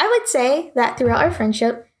would say that throughout our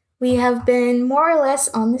friendship, we have been more or less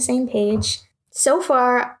on the same page. So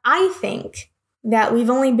far, I think that we've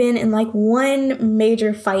only been in like one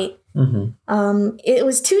major fight. Mm-hmm. It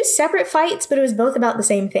was two separate fights, but it was both about the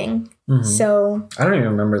same thing. Mm-hmm. So I don't even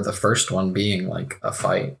remember the first one being like a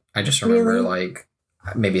fight. I just remember like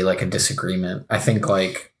maybe like a disagreement. I think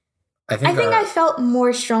I felt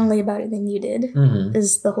more strongly about it than you did. Mm-hmm.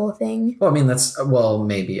 Is the whole thing. Well, I mean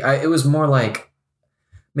maybe it was more like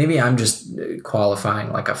maybe I'm just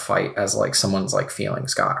qualifying like a fight as like someone's like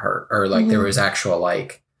feelings got hurt or like there was actual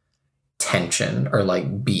like tension or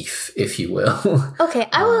like beef, if you will. Okay,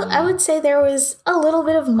 I would say there was a little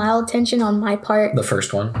bit of mild tension on my part. The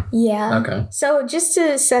first one? Yeah. Okay. So just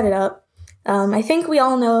to set it up, I think we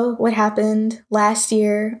all know what happened last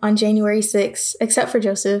year on January 6th, except for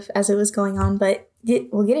Joseph as it was going on, but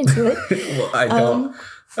we'll get into it. Well,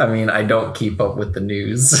 I don't keep up with the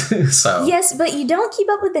news. So yes, but you don't keep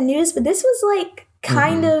up with the news, but this was like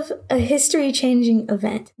kind of a history-changing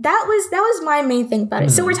event. That was my main thing about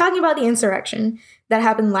it. So we're talking about the insurrection that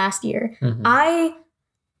happened last year. I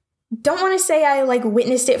don't want to say I like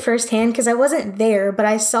witnessed it firsthand because I wasn't there, but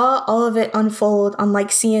I saw all of it unfold on like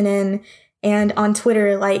CNN and on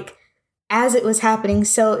Twitter like as it was happening.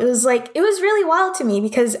 So it was really wild to me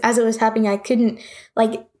because as it was happening, I couldn't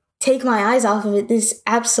like take my eyes off of it. This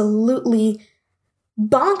absolutely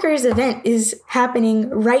bonkers event is happening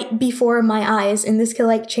right before my eyes, and this could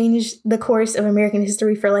like change the course of American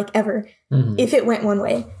history for like ever if it went one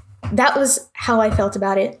way. That was how I felt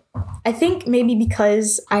about it. I think maybe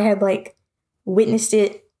because I had like witnessed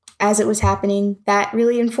it as it was happening, that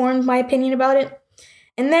really informed my opinion about it.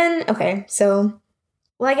 And then, okay, so,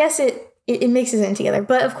 well, I guess it mixes in together.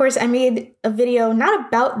 But of course, I made a video not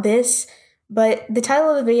about this, but the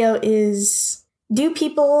title of the video is, "Do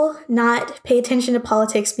people not pay attention to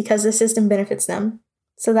politics because the system benefits them?"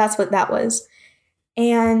 So that's what that was.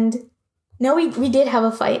 And no, we did have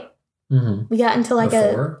a fight. We got into like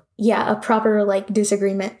a proper like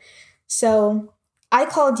disagreement. So I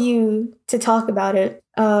called you to talk about it.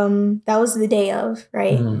 That was the day of,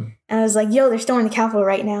 right? And I was like, yo, they're storming the Capitol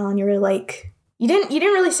right now. And you were like, you didn't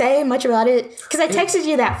really say much about it because I texted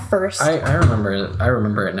you that first. I remember it. I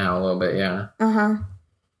remember it now a little bit. Yeah.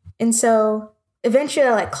 And so eventually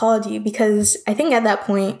I like called you because I think at that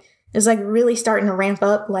point it was like really starting to ramp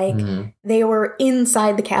up. Like they were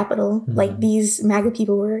inside the Capitol. Like these MAGA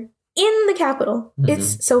people were in the Capitol.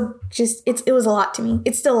 It's so just, it was a lot to me.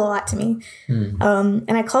 It's still a lot to me.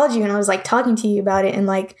 And I called you and I was like talking to you about it and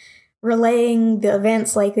like relaying the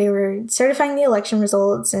events. Like they were certifying the election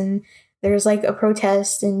results and there's like a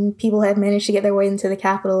protest and people had managed to get their way into the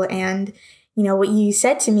Capitol. And, you know, what you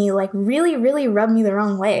said to me like really, really rubbed me the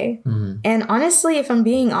wrong way. And honestly, if I'm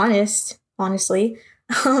being honest, it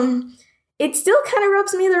still kind of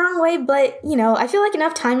rubs me the wrong way. But, you know, I feel like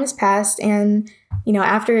enough time has passed and, you know,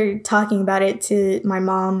 after talking about it to my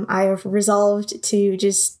mom, I have resolved to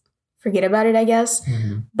just forget about it, I guess.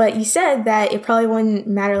 But you said that it probably wouldn't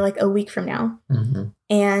matter like a week from now.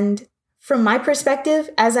 And from my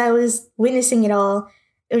perspective, as I was witnessing it all,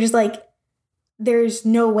 it was just like, there's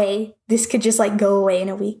no way this could just like go away in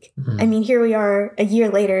a week. I mean, here we are a year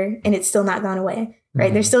later and it's still not gone away,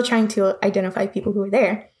 right? They're still trying to identify people who were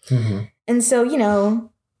there. And so, you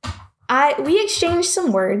know, we exchanged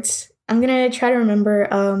some words. I'm going to try to remember.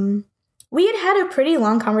 We had a pretty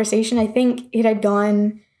long conversation. I think it had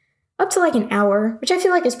gone up to like an hour, which I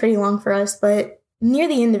feel like is pretty long for us. But near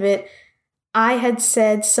the end of it, I had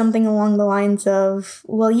said something along the lines of,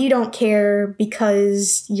 well, you don't care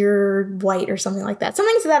because you're white or something like that.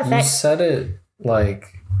 Something to that effect. You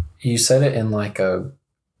said it in like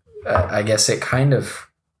I guess it kind of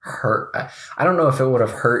hurt. I don't know if it would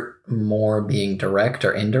have hurt more being direct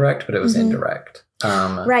or indirect, but it was indirect.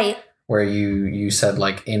 Right. Where you said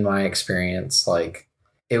like, in my experience, like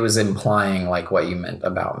it was implying like what you meant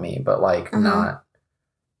about me, but like not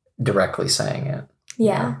directly saying it.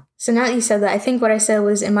 Yeah. So now that you said that, I think what I said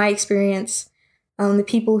was, in my experience, the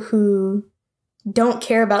people who don't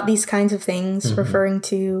care about these kinds of things, referring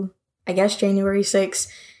to, I guess, January 6th,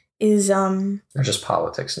 is... or just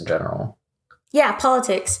politics in general. Yeah,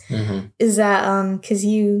 politics. Is that because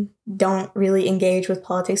you don't really engage with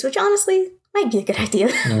politics, which honestly might be a good idea.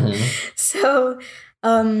 So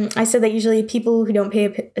I said that usually people who don't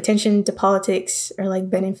pay attention to politics are like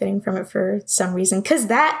benefiting from it for some reason. Because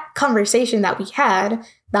that conversation that we had,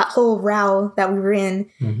 that whole row that we were in,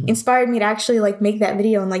 inspired me to actually like make that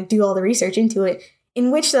video and like do all the research into it,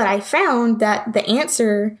 in which that I found that the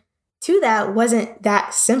answer to that wasn't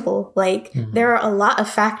that simple. Like there are a lot of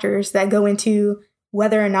factors that go into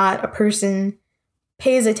whether or not a person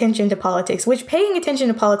pays attention to politics, which paying attention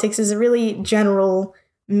to politics is a really general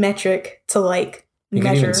metric to like you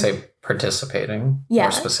measure. You can even say participating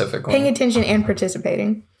more specifically. Paying attention and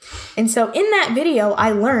participating. And so in that video,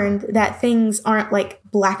 I learned that things aren't like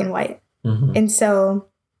black and white. And so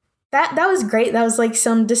that was great. That was like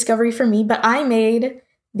some discovery for me, but I made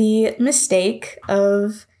the mistake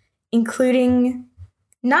of including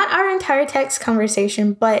not our entire text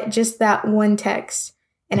conversation, but just that one text.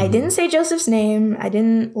 And I didn't say Joseph's name. I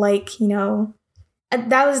didn't like, you know,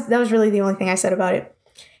 that was really the only thing I said about it.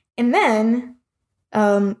 And then,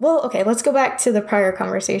 okay, let's go back to the prior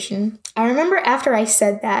conversation. I remember after I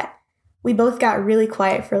said that, we both got really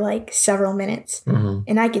quiet for like several minutes.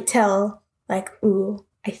 And I could tell like, ooh,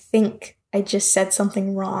 I think I just said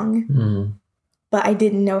something wrong, but I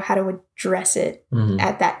didn't know how to address it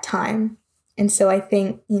at that time. And so I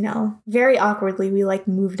think, you know, very awkwardly, we like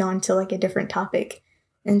moved on to like a different topic.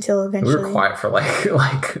 Until eventually we were quiet for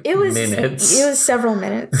like minutes. It was several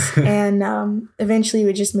minutes, and eventually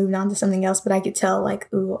we just moved on to something else. But I could tell, like,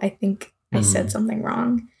 ooh, I think I said something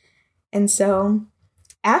wrong. And so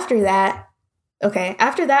after that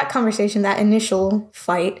conversation, that initial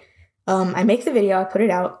fight, I make the video, I put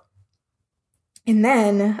it out, and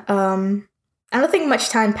then I don't think much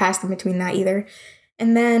time passed in between that either.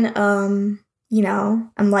 And then you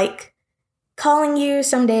know, I'm like calling you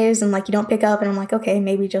some days and like you don't pick up, and I'm like, okay,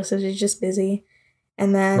 maybe Joseph is just busy.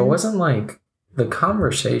 And then it wasn't like the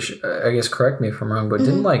conversation, I guess correct me if I'm wrong, but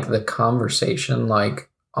didn't like the conversation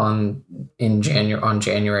like on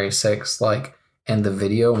January 6th, like, and the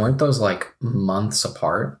video, weren't those like months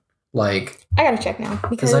apart? Like I gotta check now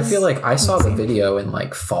because I feel like I saw the video in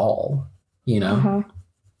like fall, you know.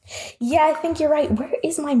 Yeah, I think you're right. Where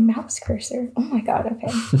is my mouse cursor? Oh my god.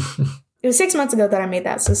 Okay. It was 6 months ago that I made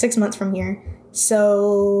that, so 6 months from here.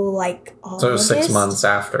 So, like, So it was 6 months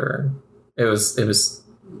after. It was,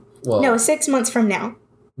 well... No, 6 months from now.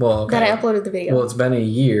 Well, okay. That I uploaded the video. Well, it's been a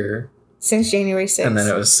year. Since January 6th. And then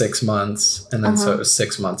it was 6 months, and then so it was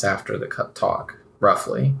 6 months after the talk,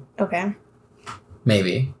 roughly. Okay.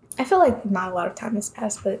 Maybe. I feel like not a lot of time has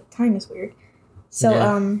passed, but time is weird.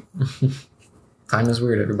 So, Time is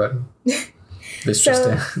weird, everybody. This just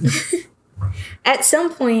in. At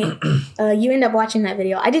some point, you end up watching that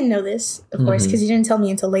video. I didn't know this, of course, because you didn't tell me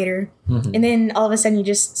until later. And then all of a sudden, you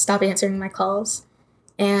just stop answering my calls.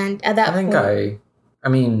 And at that point... I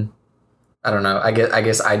mean, I don't know. I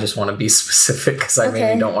guess I just want to be specific because I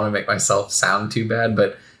maybe don't want to make myself sound too bad.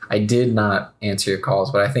 But I did not answer your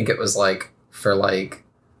calls. But I think it was like for like,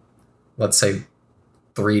 let's say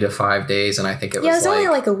 3 to 5 days. And I think it was only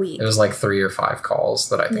like a week. It was like 3 or 5 calls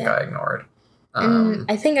that I think I ignored. And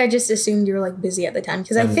I think I just assumed you were like busy at the time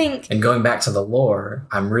because I think. And going back to the lore,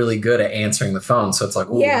 I'm really good at answering the phone, so it's like,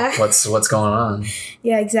 ooh, what's going on?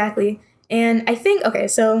 Yeah, exactly. And I think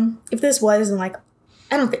so if this was in like,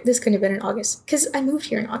 I don't think this couldn't have been in August because I moved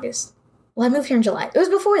here in August. Well, I moved here in July. It was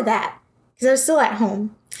before that because I was still at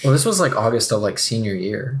home. Well, this was like August of like senior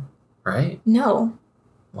year, right? No.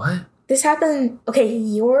 What? This happened. Okay,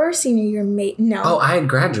 your senior year, no. Oh, I had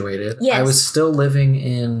graduated. Yes. I was still living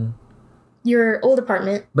in your old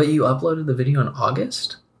apartment. But you uploaded the video in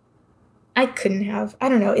August? I couldn't have. I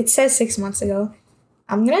don't know. It says 6 months ago.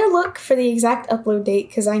 I'm going to look for the exact upload date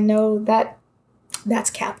because I know that's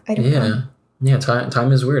cap. I don't know. Yeah,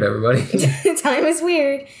 time is weird, everybody. Time is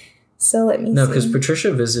weird. So let me see. No, because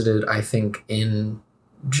Patricia visited, I think, in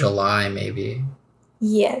July, maybe.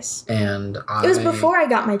 Yes. And it was before I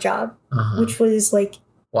got my job, which was like...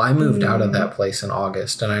 Well, I moved out of that place in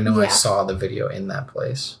August, and I know I saw the video in that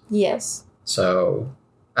place. Yes. So,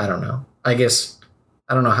 I don't know. I guess,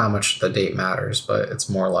 I don't know how much the date matters, but it's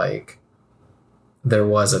more like there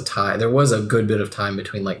was a good bit of time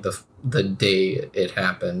between like the day it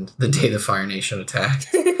happened, the day the Fire Nation attacked,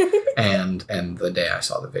 and the day I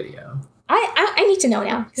saw the video. I need to know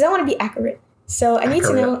now, because I want to be accurate. So, I need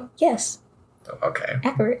to know, yes. Okay.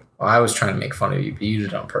 Accurate. Well, I was trying to make fun of you, but you did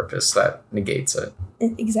it on purpose. That negates it.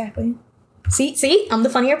 Exactly. See? I'm the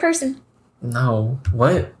funnier person. No.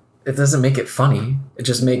 What? It doesn't make it funny. It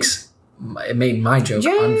just made my joke unfunny.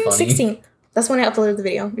 June 16th. That's when I uploaded the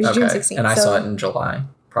video. It was June 16th. And I saw it in July,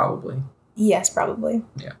 probably. Yes, probably.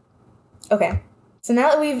 Yeah. Okay. So now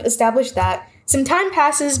that we've established that, some time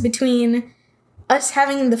passes between us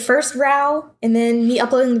having the first row and then me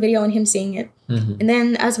uploading the video and him seeing it. Mm-hmm. And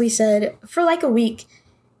then, as we said, for like a week,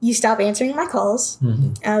 you stop answering my calls.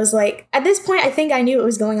 Mm-hmm. I was like, at this point, I think I knew what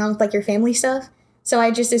was going on with like your family stuff. So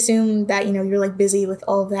I just assumed that, you know, you're like busy with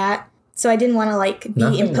all of that. So I didn't want to like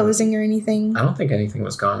be imposing or anything. I don't think anything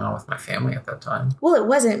was going on with my family at that time. Well, it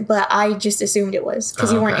wasn't, but I just assumed it was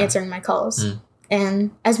because you weren't answering my calls. Mm.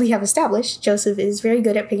 And as we have established, Joseph is very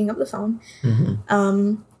good at picking up the phone.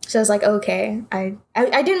 Mm-hmm. So I was like, okay. I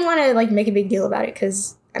didn't want to like make a big deal about it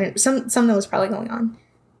because something was probably going on.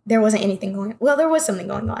 There wasn't anything going on. Well, there was something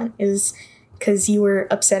going on. It was because you were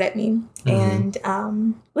upset at me. Mm-hmm. And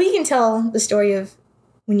well, you can tell the story of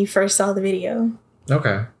when you first saw the video.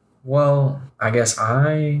 Okay. Well, I guess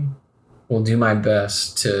I will do my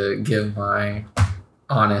best to give my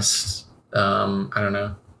honest,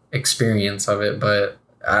 experience of it. But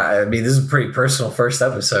I mean, this is a pretty personal first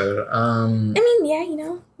episode. I mean, yeah, you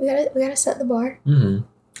know, we gotta set the bar. Mm-hmm.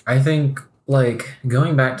 I think like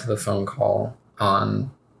going back to the phone call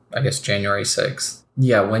on, I guess, January 6th.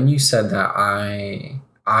 Yeah, when you said that,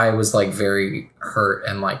 I was like very hurt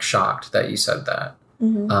and like shocked that you said that.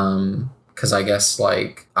 Mm-hmm. Because I guess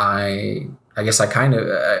like I kind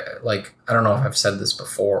of like, I don't know if I've said this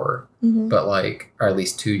before, mm-hmm. but like, or at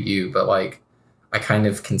least to you, but like I kind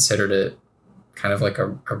of considered it kind of like a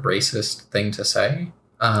racist thing to say.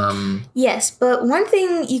 Yes, but one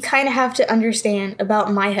thing you kind of have to understand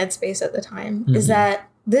about my headspace at the time mm-hmm. is that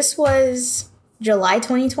this was July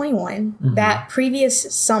 2021. Mm-hmm. That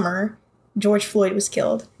previous summer, George Floyd was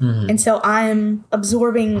killed. Mm-hmm. And so I'm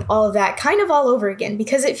absorbing all of that kind of all over again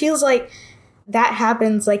because it feels like that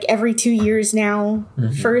happens like every 2 years now.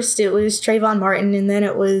 Mm-hmm. First it was Trayvon Martin and then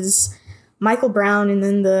it was Michael Brown and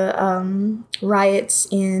then the riots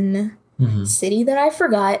in mm-hmm. city that I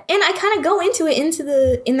forgot. And I kind of go into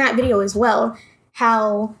it in that video as well,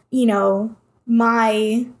 how, you know,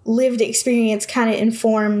 my lived experience kind of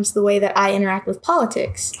informs the way that I interact with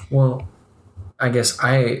politics. Well, I guess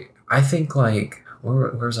I think like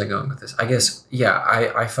where's I going with this? I guess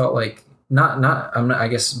I felt like I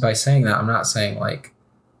guess by saying that I'm not saying like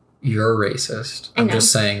you're racist. I'm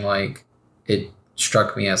just saying like it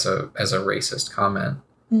struck me as a racist comment.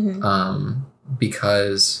 Mm-hmm.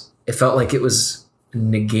 Because it felt like it was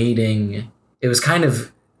negating, it was kind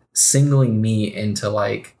of singling me into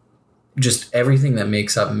like just everything that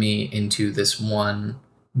makes up me into this one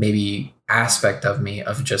maybe aspect of me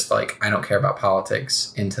of just like I don't care about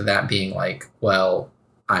politics into that being like, well,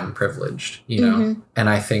 I'm privileged, you know? Mm-hmm. And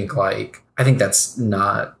I think that's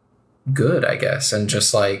not good, I guess. And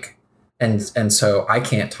just like and so I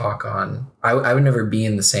can't talk on I would never be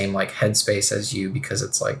in the same like headspace as you because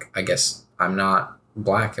it's like I guess I'm not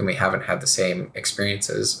Black and we haven't had the same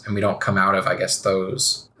experiences and we don't come out of I guess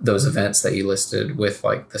those events that you listed with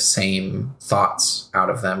like the same thoughts out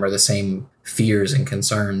of them or the same fears and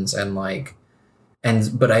concerns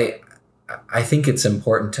but I think it's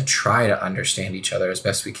important to try to understand each other as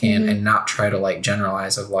best we can mm-hmm. and not try to like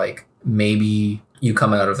generalize of like maybe you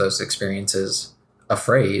come out of those experiences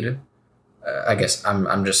afraid. I guess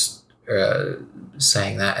I'm just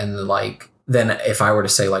saying that and like then if I were to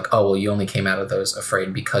say like, oh, well, you only came out of those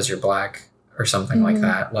afraid because you're Black or something mm-hmm. like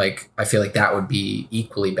that, like, I feel like that would be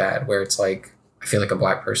equally bad where it's like, I feel like a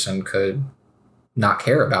Black person could not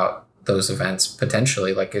care about those events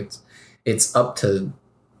potentially. Like it's up to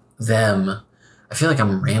them. I feel like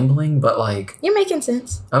I'm rambling, but like. You're making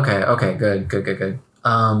sense. Okay. Good.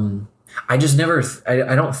 I just never,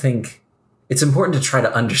 I don't think it's important to try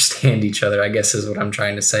to understand each other, I guess is what I'm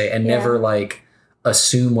trying to say. And never like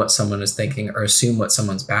assume what someone is thinking or assume what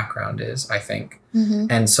someone's background is, I think. Mm-hmm.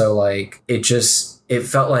 And so like, it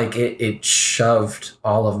felt like it shoved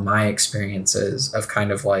all of my experiences of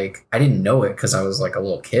kind of like, I didn't know it because I was like a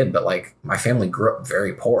little kid, but like my family grew up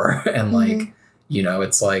very poor and like, mm-hmm. you know,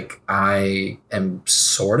 it's like I am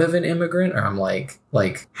sort of an immigrant or I'm like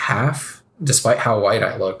half, despite how white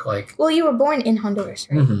I look. Like, well, you were born in Honduras,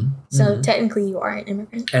 right? Mm-hmm. So mm-hmm. technically you are an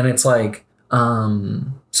immigrant. And it's like,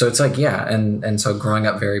 so it's like, yeah. And so growing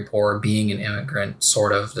up very poor, being an immigrant,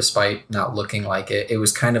 sort of, despite not looking like it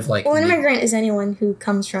was kind of like. Well, an immigrant is anyone who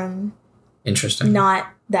comes from. Interesting. Not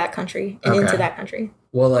that country and into that country.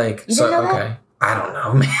 Well, like, you didn't know okay. That? I don't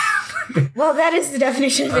know, man. Well, that is the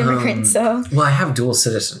definition of immigrant, so. Well, I have dual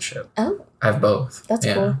citizenship. Oh. I have both. That's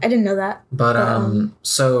cool. I didn't know that. But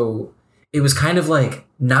so it was kind of like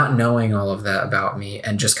not knowing all of that about me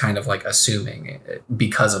and just kind of like assuming it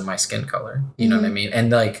because of my skin color. You know what I mean?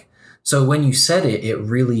 And like, So when you said it, it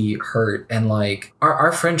really hurt. And like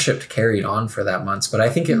our friendship carried on for that months, but I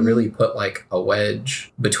think it really put like a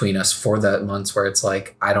wedge between us for that months where it's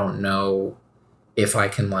like, I don't know if I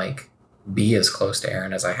can like be as close to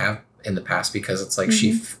Arin as I have in the past, because it's like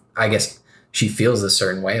I guess she feels a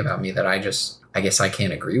certain way about me that I guess I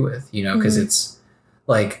can't agree with, you know, because it's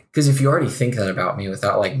like, because if you already think that about me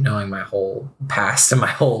without like knowing my whole past and my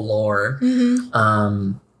whole lore,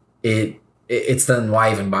 it's then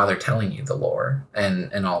why even bother telling you the lore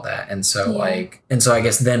and all that. And so like, and so I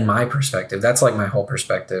guess then my perspective, that's like my whole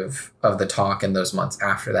perspective of the talk and those months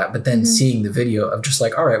after that. But then seeing the video of just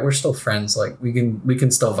like, all right, we're still friends. Like we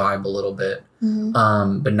can still vibe a little bit,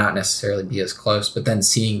 but not necessarily be as close. But then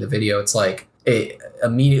seeing the video, it's like,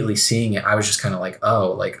 immediately seeing it, I was just kind of like,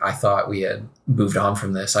 oh, like I thought we had moved on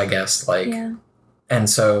from this, I guess. Like, and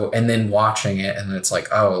so, and then watching it, and it's like,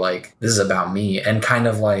 oh, like this is about me. And kind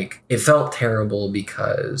of like, it felt terrible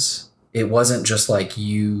because it wasn't just like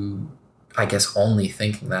you, I guess, only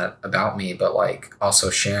thinking that about me, but like also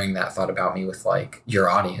sharing that thought about me with like your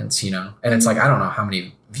audience, you know? And it's like, I don't know how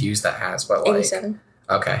many views that has, but like 87.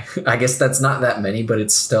 Okay. I guess that's not that many, but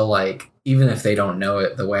it's still like, even if they don't know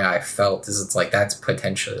it, the way I felt is it's like, that's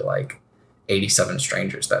potentially like 87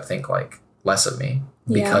 strangers that think like less of me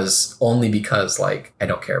because like I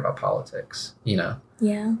don't care about politics, you know?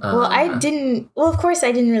 Yeah. Well, of course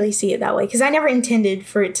I didn't really see it that way because I never intended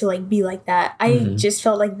for it to like be like that. I just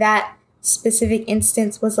felt like that specific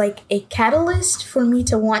instance was like a catalyst for me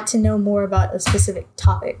to want to know more about a specific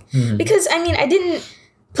topic. Because I mean, I didn't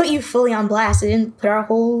put you fully on blast. I didn't put our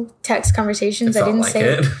whole text conversations. I didn't say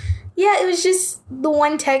it. Yeah, it was just the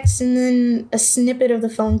one text and then a snippet of the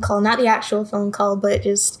phone call, not the actual phone call, but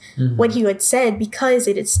just what you had said because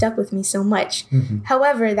it had stuck with me so much.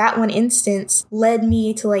 However, that one instance led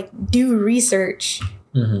me to like do research,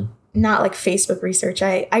 not like Facebook research.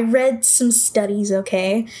 I read some studies,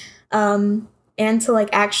 okay, and to like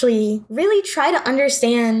actually really try to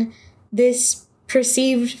understand this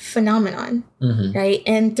perceived phenomenon, right?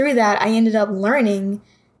 And through that, I ended up learning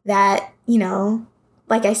that, you know,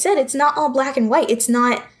 like I said, it's not all black and white. It's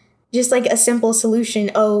not just like a simple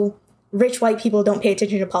solution, oh, rich white people don't pay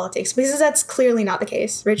attention to politics, because that's clearly not the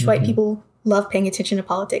case. Rich white people love paying attention to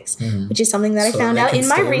politics, which is something that I found out in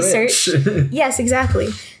my research. Yes, exactly.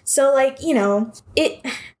 So like, you know,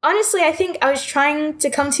 honestly, I think I was trying to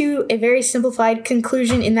come to a very simplified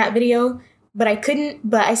conclusion in that video, but I couldn't,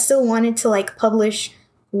 but I still wanted to like publish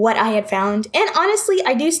what I had found. And honestly,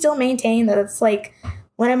 I do still maintain that it's like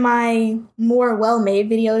one of my more well-made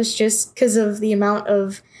videos just because of the amount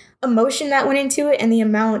of emotion that went into it and the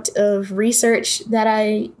amount of research that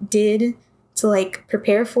I did to like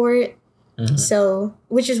prepare for it. So,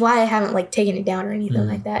 which is why I haven't like taken it down or anything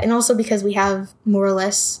like that. And also because we have more or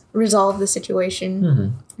less resolved the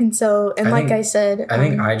situation. And so, and I said, I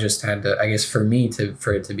think I just had to, I guess for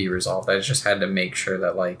it to be resolved, I just had to make sure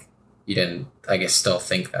that like you didn't, I guess, still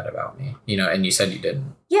think that about me, you know, and you said you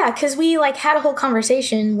didn't. Yeah, because we like had a whole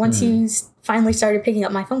conversation once you finally started picking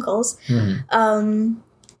up my phone calls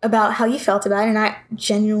about how you felt about it. And I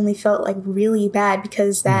genuinely felt like really bad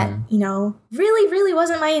because that, you know, really, really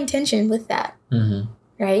wasn't my intention with that.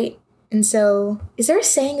 Right? And so is there a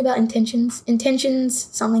saying about intentions? Intentions,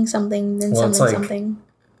 something, something, then something, like, something.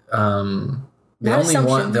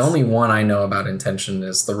 The only one I know about intention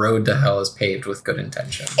is the road to hell is paved with good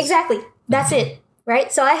intentions. Exactly. That's it.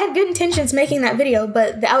 Right? So I had good intentions making that video,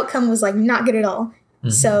 but the outcome was like not good at all.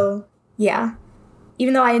 So yeah,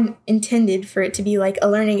 even though I intended for it to be like a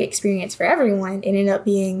learning experience for everyone, it ended up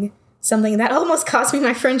being something that almost cost me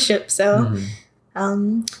my friendship. So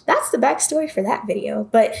that's the backstory for that video.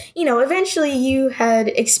 But, you know, eventually you had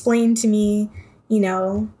explained to me, you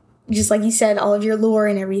know, just like you said, all of your lore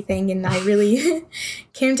and everything, and I really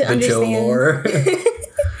came to understand. Joe lore.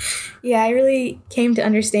 Yeah, I really came to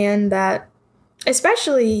understand that,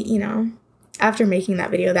 especially, you know, after making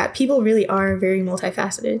that video, that people really are very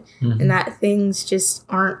multifaceted, and that things just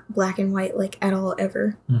aren't black and white like at all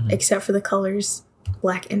ever, except for the colors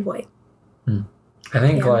black and white. I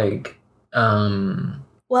think like,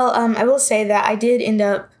 well, I will say that I did end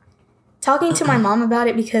up talking to my mom about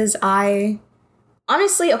it because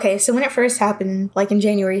honestly, okay, so when it first happened, like in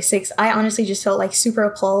January 6th, I honestly just felt like super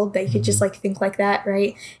appalled that you could just like think like that,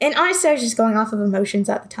 right? And honestly, I was just going off of emotions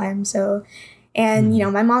at the time, so, and you know,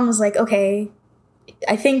 my mom was like, okay,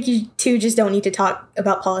 I think you two just don't need to talk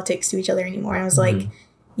about politics to each other anymore. And I was like,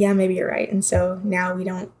 yeah, maybe you're right. And so now we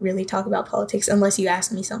don't really talk about politics unless you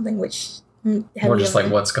ask me something, which... Or just like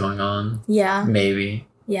what's going on. Yeah. Maybe.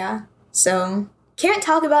 Yeah. So, can't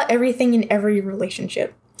talk about everything in every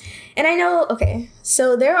relationship. And I know, okay,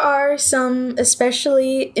 so there are some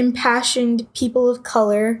especially impassioned people of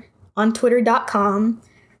color on Twitter.com.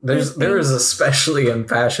 There is especially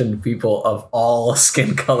impassioned people of all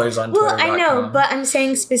skin colors on Twitter.com. Well, I know, but I'm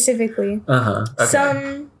saying specifically. Okay.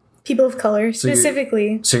 Some people of color,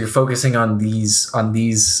 specifically. So you're focusing on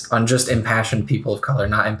just impassioned people of color,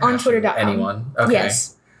 not impassioned on Twitter.com. anyone. Okay.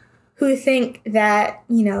 Yes. Who think that,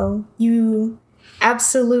 you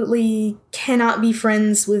absolutely cannot be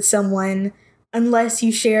friends with someone unless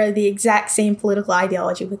you share the exact same political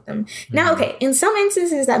ideology with them. Mm-hmm. Now, okay, in some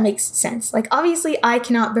instances that makes sense. Like, obviously, I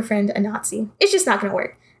cannot befriend a Nazi. It's just not going to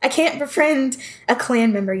work. I can't befriend a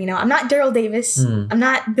Klan member, I'm not Daryl Davis. I'm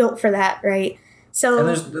not built for that, right? So,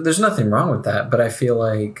 and there's nothing wrong with that, but I feel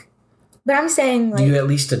like... But I'm saying, like... Do you at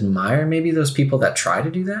least admire maybe those people that try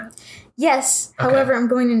to do that? Yes. Okay. However, I'm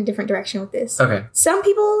going in a different direction with this. Okay.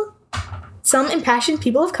 Some impassioned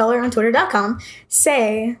people of color on Twitter.com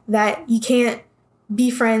say that you can't be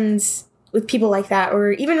friends with people like that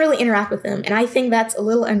or even really interact with them. And I think that's a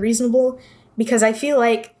little unreasonable because I feel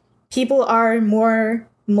like people are more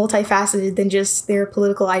multifaceted than just their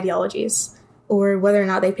political ideologies or whether or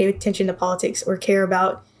not they pay attention to politics or care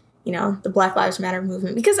about, the Black Lives Matter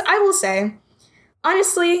movement. Because I will say,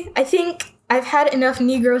 honestly, I think I've had enough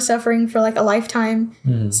Negro suffering for like a lifetime.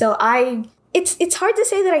 So It's hard to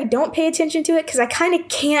say that I don't pay attention to it because I kind of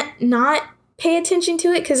can't not pay attention to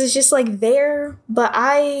it because it's just like there. But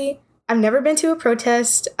I've never been to a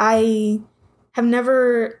protest. I have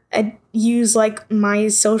never used like my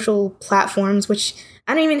social platforms, which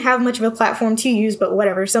I don't even have much of a platform to use, but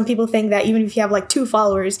whatever. Some people think that even if you have like 2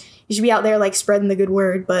 followers, you should be out there like spreading the good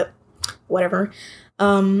word, but whatever.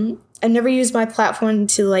 I never used my platform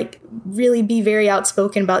to like really be very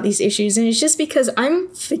outspoken about these issues. And it's just because I'm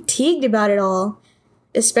fatigued about it all,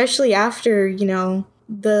 especially after,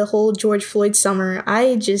 the whole George Floyd summer.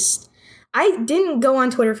 I didn't go on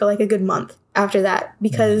Twitter for like a good month after that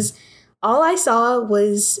because all I saw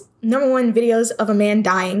was, number one, videos of a man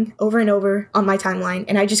dying over and over on my timeline.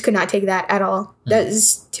 And I just could not take that at all. That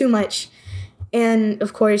is too much. And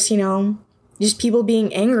of course, just people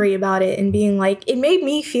being angry about it and being like, it made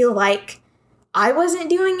me feel like I wasn't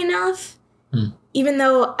doing enough, even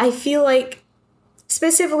though I feel like,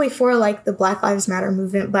 specifically for like the Black Lives Matter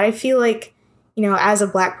movement, but I feel like, as a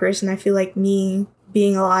Black person, I feel like me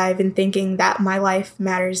being alive and thinking that my life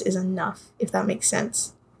matters is enough, if that makes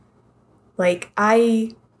sense. Like,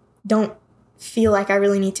 I don't feel like I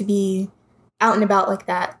really need to be out and about like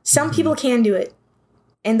that. Some people can do it,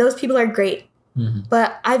 and those people are great.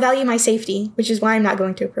 But I value my safety, which is why I'm not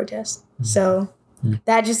going to a protest. So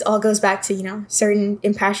that just all goes back to, certain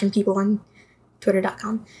impassioned people on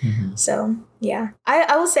Twitter.com. So, yeah.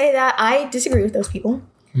 I will say that I disagree with those people.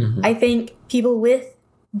 I think people with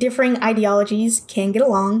differing ideologies can get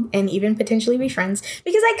along and even potentially be friends.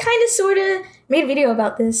 Because I kind of sort of made a video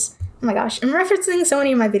about this. Oh my gosh. I'm referencing so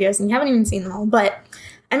many of my videos and you haven't even seen them all. But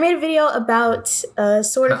I made a video about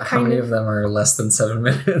sort of How many of them are less than 7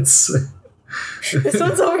 minutes? This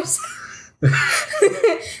one's over.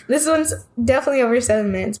 This one's definitely over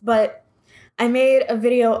 7 minutes. But I made a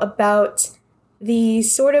video about the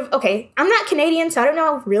sort of, okay, I'm not Canadian, so I don't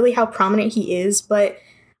know really how prominent he is, but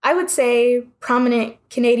I would say prominent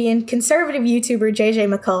Canadian conservative YouTuber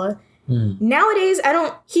JJ McCullough. Nowadays,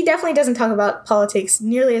 he definitely doesn't talk about politics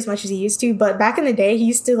nearly as much as he used to, but back in the day, he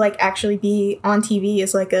used to like actually be on TV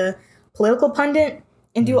as like a political pundit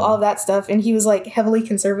and do all of that stuff, and he was like heavily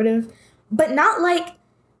conservative. But not like,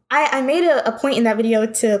 I made a point in that video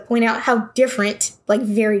to point out how different, like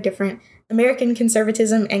very different, American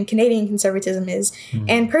conservatism and Canadian conservatism is.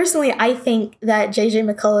 And personally, I think that JJ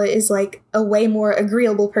McCullough is like a way more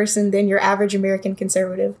agreeable person than your average American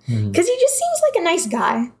conservative. Because he just seems like a nice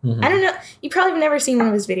guy. I don't know, you probably have never seen one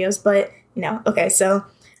of his videos, but, okay, so,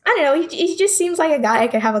 I don't know, he just seems like a guy I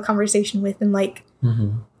could have a conversation with and like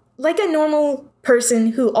a normal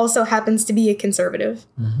person who also happens to be a conservative.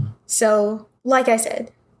 So, like I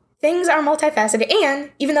said, things are multifaceted,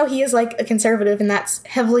 and even though he is like a conservative and that's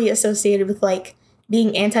heavily associated with like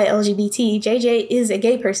being anti-LGBT, JJ is a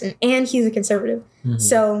gay person and he's a conservative.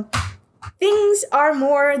 So things are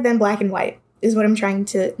more than black and white is what I'm trying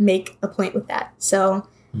to make a point with that. So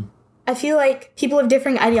I feel like people of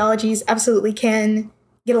differing ideologies absolutely can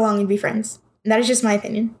get along and be friends. And that is just my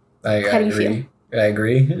opinion. How do you feel? I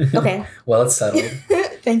agree. Okay. Well, it's settled.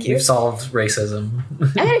 Thank you. You've solved racism.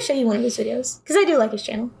 I gotta show you one of his videos because I do like his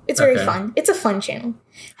channel. It's very fun. It's a fun channel.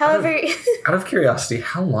 However, out of curiosity,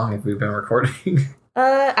 how long have we been recording?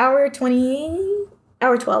 Hour 20.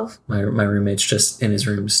 Hour 12. My roommate's just in his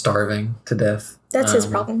room starving to death. That's his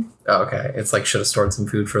problem. Oh, okay. It's like should have stored some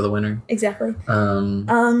food for the winter. Exactly.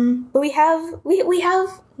 But we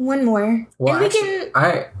have one more. Well, and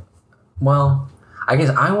I guess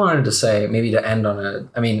I wanted to say maybe to end on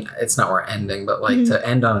it's not where we're ending, but like to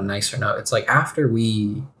end on a nicer note. It's like after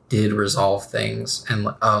we did resolve things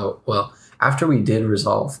after we did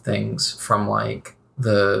resolve things from like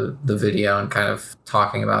the video and kind of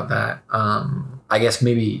talking about that, I guess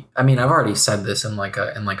maybe, I've already said this in like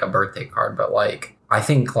a birthday card, but like, I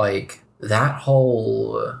think like that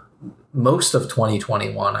whole, most of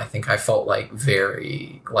 2021, I think I felt like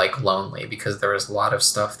very like lonely because there was a lot of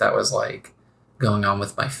stuff that was like going on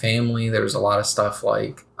with my family. There was a lot of stuff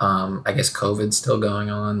like, I guess COVID's still going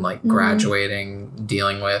on, like graduating,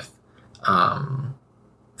 dealing with,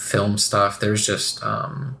 film stuff. There's just,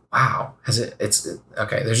 there's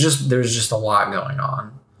just a lot going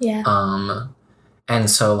on. Yeah. And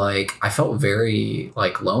so like I felt very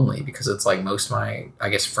like lonely because it's like most of my, I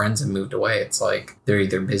guess, friends have moved away. It's like they're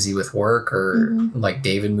either busy with work or like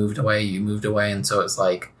David moved away, you moved away, and so it's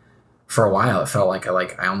like for a while it felt like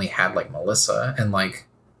I only had like Melissa, and like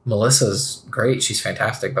Melissa's great, she's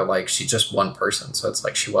fantastic, but like she's just one person, so it's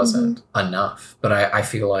like she wasn't enough. But I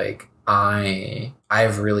feel like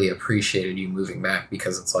I've really appreciated you moving back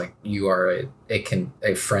because it's like you are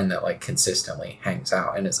a friend that like consistently hangs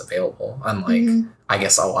out and is available, unlike I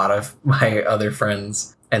guess a lot of my other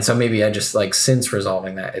friends. And so maybe I just like, since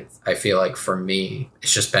resolving that, I feel like for me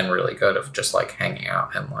it's just been really good of just like hanging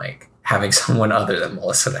out and like having someone other than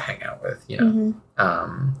Melissa to hang out with, you know.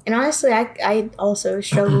 And honestly, I also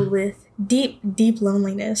struggled with deep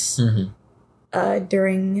loneliness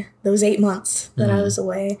during those 8 months that I was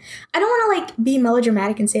away. I don't want to like be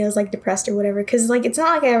melodramatic and say I was like depressed or whatever, because like it's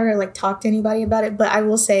not like I ever like talked to anybody about it, but I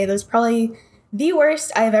will say that was probably the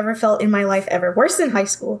worst I have ever felt in my life ever, worse than high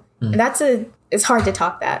school. And it's hard to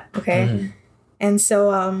top that, okay? And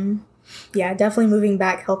so yeah, definitely moving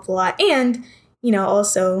back helped a lot. And you know,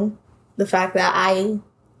 also the fact that I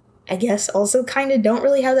guess also kind of don't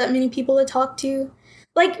really have that many people to talk to.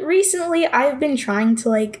 Like, recently, I've been trying to,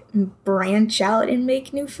 like, branch out and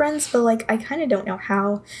make new friends, but, like, I kind of don't know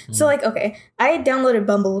how. So, like, okay, I had downloaded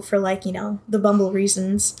Bumble for, like, you know, the Bumble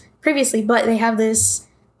reasons previously, but they have this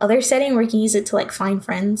other setting where you can use it to, like, find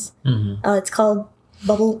friends. It's called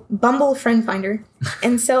Bumble Friend Finder.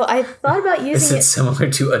 And so I thought about using it. Is it similar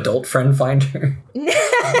to Adult Friend Finder?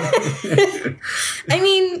 I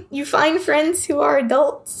mean, you find friends who are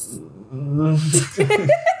adults.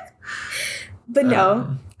 But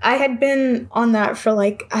no, I had been on that for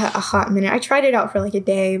like a hot minute. I tried it out for like a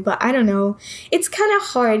day, but I don't know. It's kind of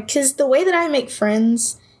hard because the way that I make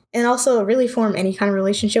friends and also really form any kind of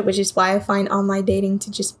relationship, which is why I find online dating to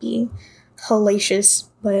just be hellacious.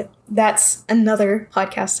 But that's another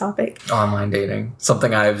podcast topic. Online dating,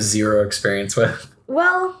 something I have zero experience with.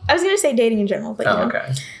 Well, I was going to say dating in general, but you know.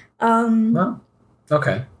 Okay. Well,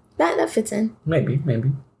 okay. That fits in. Maybe.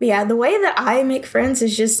 But yeah, the way that I make friends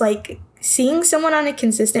is just like seeing someone on a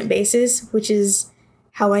consistent basis, which is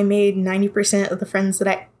how I made 90% of the friends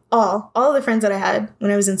that all the friends that I had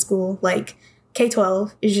when I was in school, like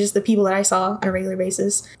K-12, is just the people that I saw on a regular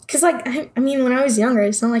basis. Because, like, I mean, when I was younger,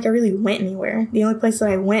 it's not like I really went anywhere. The only place that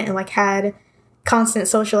I went and, like, had constant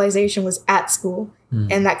socialization was at school.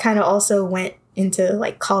 And that kind of also went into,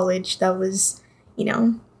 like, college. That was, you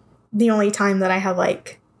know, the only time that I had,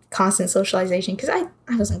 like, constant socialization, because I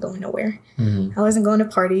wasn't going nowhere. I wasn't going to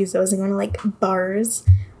parties. I wasn't going to like bars.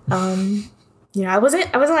 You know, I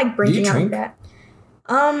wasn't like branching out like that.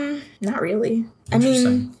 Not really. I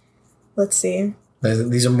mean, let's see.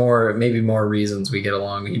 These are maybe more reasons we get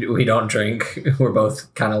along. We don't drink. We're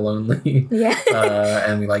both kind of lonely. Yeah.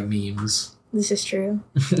 And we like memes. This is true.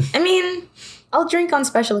 I mean, I'll drink on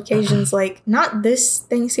special occasions, like not this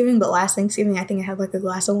Thanksgiving, but last Thanksgiving, I think I had like a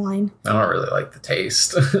glass of wine. I don't really like the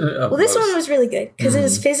taste. Well, this one was really good because it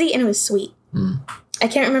was fizzy and it was sweet. I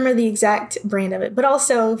can't remember the exact brand of it, but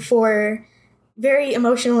also for very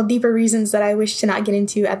emotional, deeper reasons that I wish to not get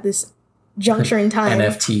into at this juncture in time.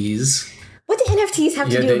 NFTs. What do NFTs have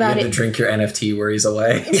to do about it? You have to drink your NFT worries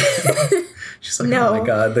away. She's like, no. Oh my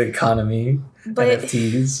god, the economy. But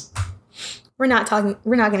NFTs. We're not talking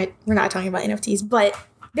about NFTs, but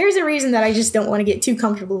there's a reason that I just don't want to get too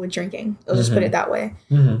comfortable with drinking. I'll just put it that way.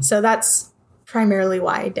 So that's primarily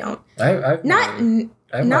why I don't. I have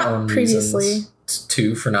not previously.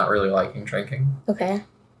 Too, for not really liking drinking. Okay.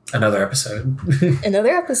 Another episode.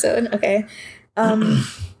 Okay.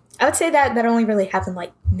 I would say that only really happened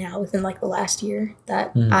like now within like the last year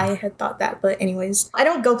that I had thought that. But anyways, I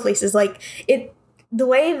don't go places like it. the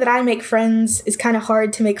way that I make friends is kind of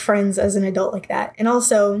hard to make friends as an adult like that. And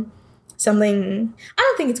also something, I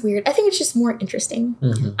don't think it's weird. I think it's just more interesting.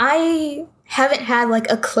 Mm-hmm. I haven't had like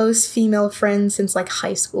a close female friend since like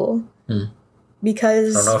high school.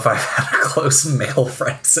 Because I don't know if I've had a close male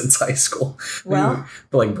friend since high school. Well,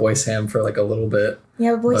 but like Boy Sam for like a little bit.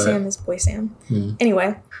 Yeah, Boy Sam is Boy Sam.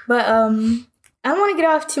 Anyway, but I don't want to get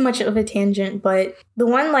off too much of a tangent, but the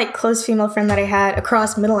one like close female friend that I had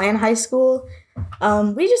across middle and high school,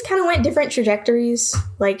 we just kind of went different trajectories.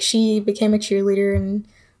 Like she became a cheerleader and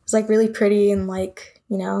was like really pretty and like,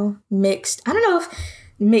 you know, mixed. I don't know if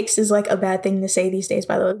mixed is like a bad thing to say these days,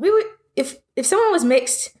 by the way. We would, if someone was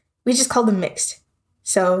mixed, we just called them mixed.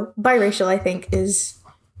 So biracial, I think, is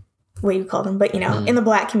what you call them. But, you know, in the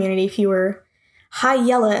black community, if you were high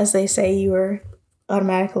yellow, as they say, you were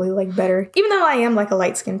automatically like better. Even though I am like a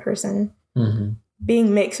light-skinned person,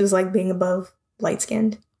 being mixed was like being above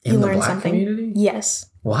light-skinned. You learn something. Community?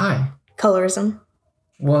 Yes. Why? Colorism.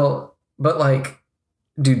 Well, but like,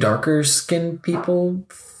 do darker skinned people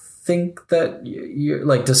think that you're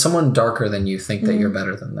like, does someone darker than you think that you're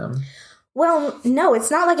better than them? Well, no, it's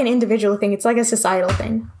not like an individual thing. It's like a societal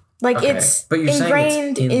thing. Like it's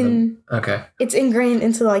ingrained it's ingrained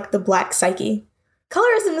into like the black psyche.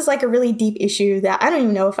 Colorism is like a really deep issue that I don't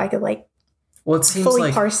even know if I could like it seems fully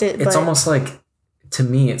like parse it. It's almost like, to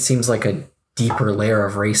me, it seems like a deeper layer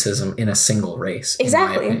of racism in a single race.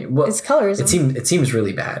 Exactly. Well, it's colorism. It seems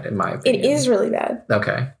really bad in my opinion. It is really bad.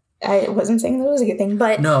 Okay. I wasn't saying that it was a good thing,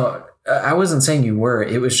 but no, I wasn't saying you were.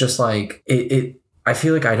 It was just like it I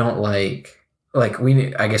feel like I don't like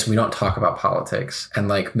I guess we don't talk about politics, and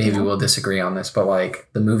like maybe we'll disagree on this, but like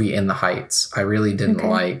the movie In the Heights, I really didn't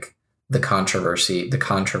like the controversy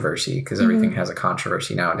because everything has a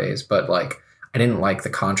controversy nowadays, but like I didn't like the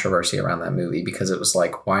controversy around that movie because it was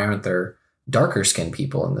like, why aren't there darker skinned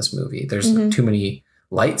people in this movie? There's too many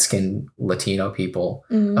light skinned Latino people.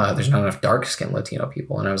 There's not enough dark skinned Latino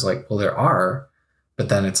people. And I was like, well, there are, but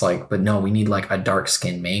then it's like, but no, we need like a dark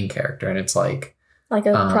skinned main character. And it's like a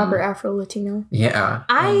proper Afro-Latino. Yeah.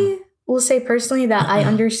 I will say personally that I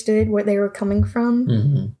understood where they were coming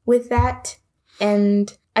from with that.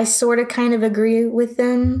 And I sort of kind of agree with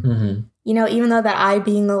them. You know, even though that I,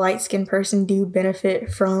 being a light-skinned person, do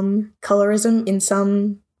benefit from colorism in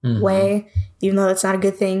some way, even though that's not a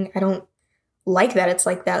good thing. I don't like that it's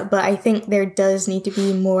like that. But I think there does need to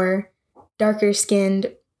be more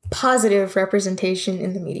darker-skinned, positive representation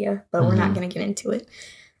in the media. But we're not going to get into it.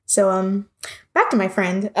 So, back to my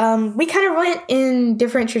friend. We kind of went in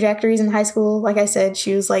different trajectories in high school. Like I said,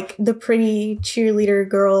 she was like the pretty cheerleader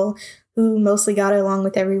girl who mostly got along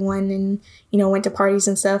with everyone and, you know, went to parties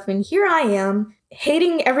and stuff. And here I am,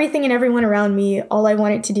 hating everything and everyone around me. All I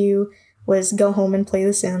wanted to do was go home and play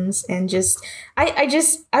The Sims and just, I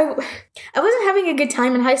wasn't having a good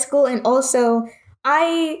time in high school. And also,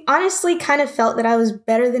 I honestly kind of felt that I was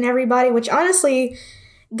better than everybody, which honestly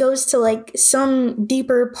goes to like some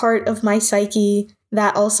deeper part of my psyche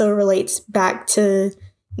that also relates back to,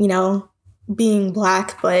 you know, being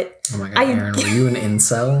black. But oh my god, Aaron, were you an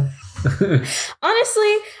incel?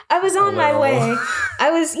 Honestly, I was on my way. I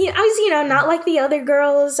was not like the other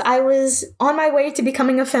girls. I was on my way to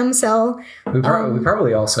becoming a femcel. We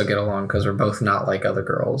probably also get along because we're both not like other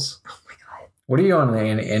girls. Oh my god. What are you on the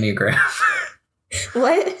Enneagram?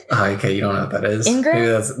 What? Oh, okay, you don't know what that is. Enneagram? Maybe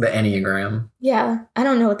that's the Enneagram. Yeah, I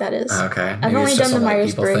don't know what that is. Okay. I've only done the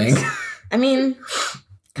Myers-Briggs. I mean,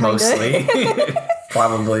 kinda. Mostly.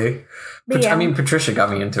 Probably. Yeah. I mean, Patricia got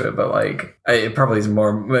me into it, but like, it probably is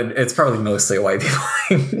more, but it's probably mostly a white people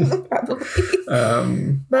thing.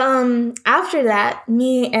 Probably. But after that,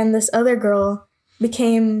 me and this other girl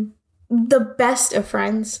became the best of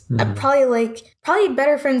friends. Probably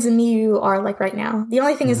better friends than you are like right now. The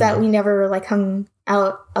only thing is that we never like hung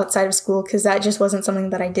out outside of school because that just wasn't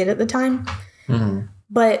something that I did at the time.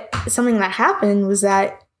 But something that happened was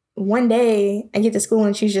that one day I get to school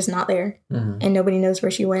and she's just not there and nobody knows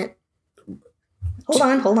where she went.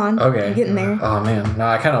 Hold on. Okay. I'm getting there. Oh man. No,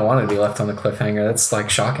 I kind of wanted to be left on the cliffhanger. That's like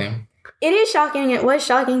shocking. It is shocking. It was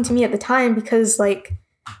shocking to me at the time because like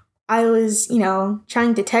I was, you know,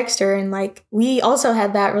 trying to text her and like we also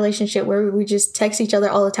had that relationship where we would just text each other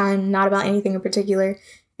all the time, not about anything in particular,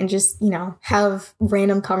 and just, you know, have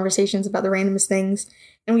random conversations about the randomest things.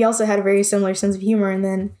 And we also had a very similar sense of humor. And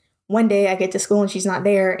then one day I get to school and she's not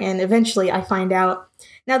there. And eventually I find out.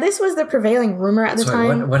 Now, this was the prevailing rumor at the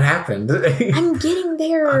time. What happened? I'm getting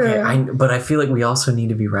there. Okay, but I feel like we also need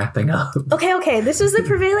to be wrapping up. Okay. This was the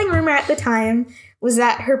prevailing rumor at the time, was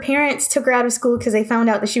that her parents took her out of school because they found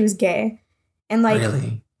out that she was gay. And like,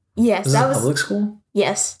 really? Yes. That was public school?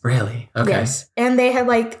 Yes. Really? Okay. Yes. And they had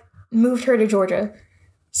like moved her to Georgia.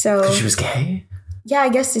 So she was gay? Yeah, I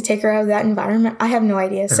guess to take her out of that environment. I have no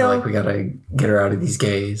idea. So like, we gotta get her out of these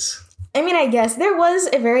gays. I mean, I guess there was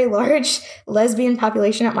a very large lesbian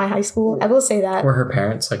population at my high school. I will say that. Were her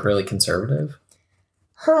parents like really conservative?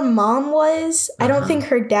 Her mom was. I don't think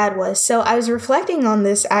her dad was. So I was reflecting on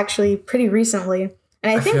this actually pretty recently.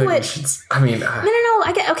 And I think feel what... No.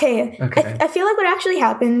 I get... Okay. I feel like what actually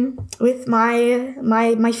happened with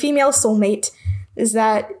my female soulmate is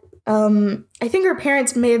that I think her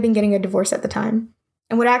parents may have been getting a divorce at the time.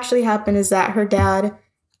 And what actually happened is that her dad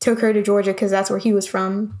took her to Georgia because that's where he was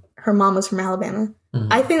from. Her mom was from Alabama.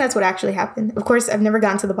 Mm-hmm. I think that's what actually happened. Of course, I've never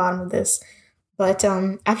gotten to the bottom of this. But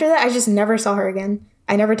after that, I just never saw her again.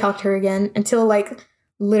 I never talked to her again until like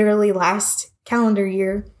literally last calendar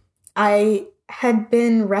year. I had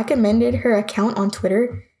been recommended her account on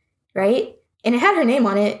Twitter, right? And it had her name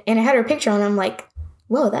on it and it had her picture on it. I'm like,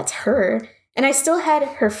 whoa, that's her. And I still had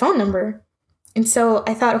her phone number. And so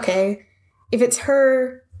I thought, okay, if it's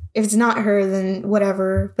her, if it's not her, then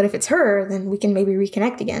whatever. But if it's her, then we can maybe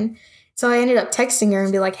reconnect again. So I ended up texting her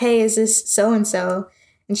and be like, hey, is this so-and-so?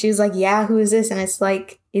 And she was like, yeah, who is this? And it's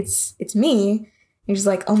like, it's me. And she's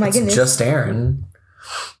like, oh my goodness. Just Arin.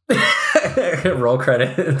 Roll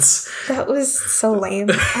credits. That was so lame.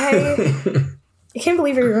 I can't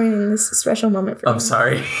believe you're ruining this special moment for me. I'm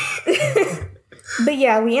sorry. But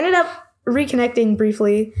yeah, we ended up reconnecting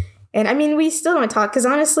briefly. And I mean, we still don't talk because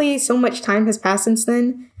honestly, so much time has passed since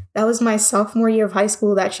then. That was my sophomore year of high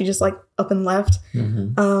school that she just like up and left.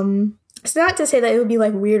 Mm-hmm. It's not to say that it would be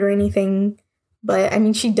like weird or anything, but I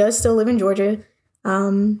mean, she does still live in Georgia.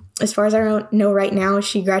 As far as I know right now,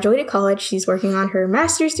 she graduated college. She's working on her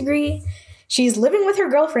master's degree. She's living with her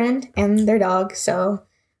girlfriend and their dog. So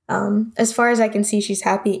as far as I can see, she's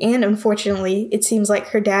happy. And unfortunately, it seems like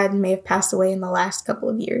her dad may have passed away in the last couple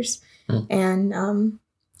of years. And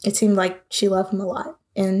it seemed like she loved him a lot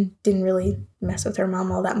and didn't really mess with her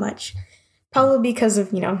mom all that much. Probably because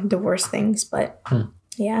of, divorce things. But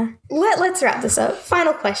yeah. Let's wrap this up.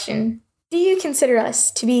 Final question. Do you consider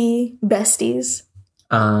us to be besties?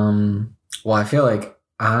 Well, I feel like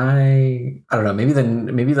I don't know,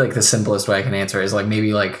 maybe like the simplest way I can answer is like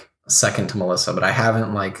maybe like second to Melissa, but I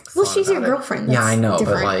haven't like well, she's your girlfriend. Yeah, I know,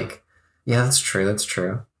 different. But like yeah, that's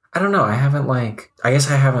true. I don't know. I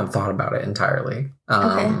guess I haven't thought about it entirely.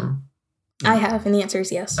 Okay. I have, and the answer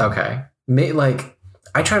is yes. Okay.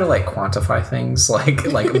 I try to like quantify things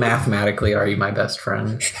like mathematically, are you my best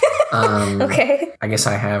friend? Okay. I guess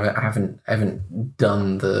I haven't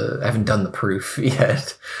done the proof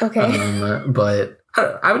yet. Okay. But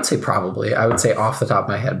I would say probably. I would say off the top of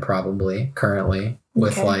my head, probably currently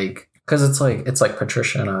with like, because it's like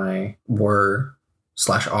Patricia and I were /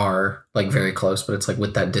 are like very close, but it's like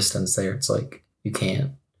with that distance there, it's like you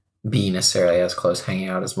can't be necessarily as close, hanging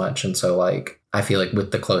out as much. And so like, I feel like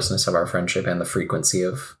with the closeness of our friendship and the frequency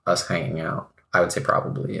of us hanging out, I would say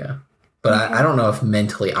probably, yeah. But I don't know if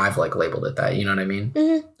mentally I've like labeled it that, you know what I mean?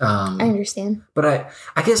 Mm-hmm. I understand. But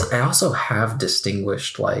I guess I also have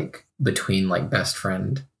distinguished like between like best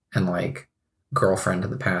friend and like girlfriend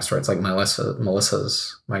in the past, where it's like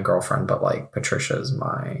Melissa's my girlfriend, but like Patricia's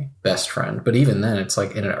my best friend. But even then it's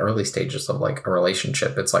like in an early stages of like a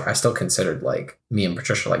relationship, it's like I still considered like me and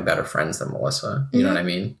Patricia like better friends than Melissa. You know what I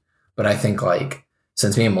mean? But I think like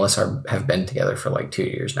since me and Melissa have been together for like 2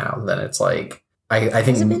 years now, then it's like I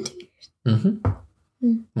think has it been 2 years?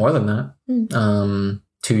 Mm-hmm. More than that.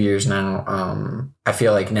 2 years now. I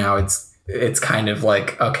feel like now it's kind of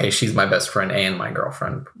like, okay, she's my best friend and my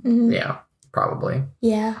girlfriend. Mm-hmm. Yeah, probably.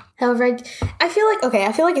 Yeah. However, I feel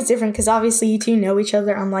like it's different because obviously you two know each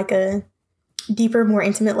other on like a deeper, more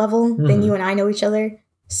intimate level than you and I know each other.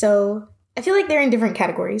 So I feel like they're in different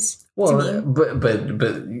categories. Well,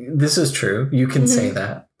 but this is true. You can say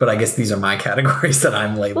that, but I guess these are my categories that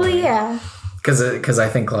I'm labeling. Well, yeah. Because I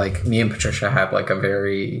think like me and Patricia have like a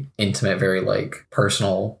very intimate, very like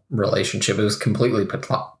personal relationship. It was completely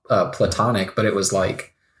platonic, but it was I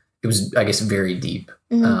guess very deep.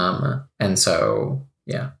 And so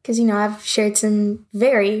yeah. Because I've shared some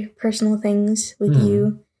very personal things with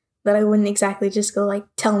you that I wouldn't exactly just go like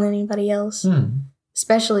tell anybody else.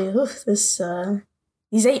 Especially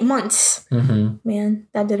these 8 months. Man,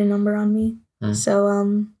 that did a number on me.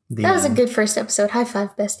 So that was a good first episode. High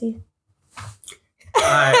five, bestie.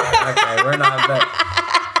 Okay, we're not back.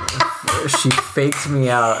 She faked me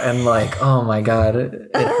out and like, oh my god, it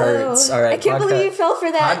hurts. All right, I can't believe you fell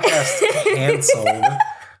for that. Podcast canceled.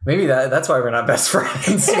 Maybe that's why we're not best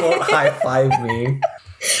friends. You won't high five me.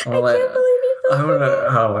 I can't believe you fell for that.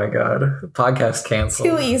 Oh my god, podcast canceled.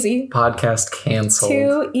 Too easy. Podcast canceled.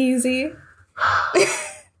 Too easy.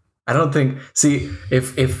 I don't think. See,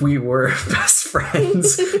 if we were best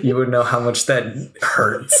friends, you would know how much that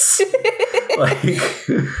hurts. Like,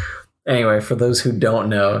 anyway, for those who don't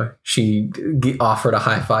know, she offered a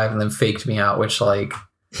high five and then faked me out, which, like,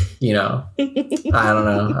 you know, I don't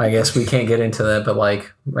know. I guess we can't get into that, but,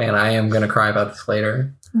 like, man, I am gonna cry about this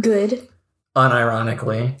later. Good.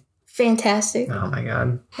 Unironically. Fantastic. Oh my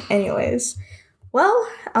god. Anyways, well,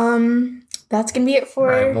 that's gonna be it for.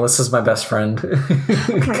 Right, Melissa's my best friend.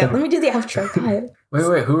 Oh my god, let me do the outro. God.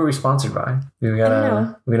 Wait, who are we sponsored by? We don't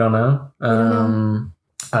know. We don't know. We don't know.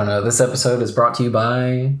 I don't know. This episode is brought to you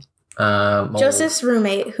by Joseph's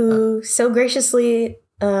roommate, who so graciously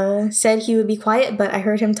said he would be quiet, but I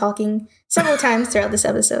heard him talking several times throughout this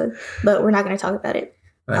episode. But we're not going to talk about it.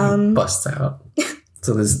 He busts out.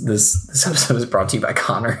 So this episode is brought to you by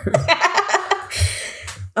Connor.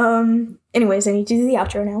 Anyways, I need to do the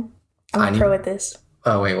outro now. I'm a pro at this.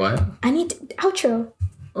 Oh wait, what? I need outro.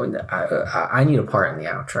 I need a part in the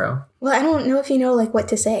outro. Well, I don't know if you know like what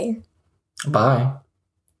to say. Bye.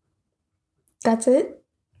 That's it?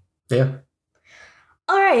 Yeah.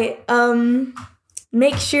 All right.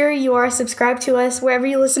 Make sure you are subscribed to us wherever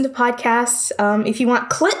you listen to podcasts. If you want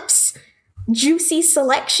clips, juicy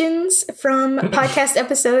selections from podcast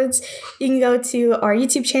episodes, you can go to our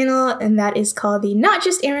YouTube channel, and that is called the Not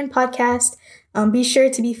Just Arin Podcast. Be sure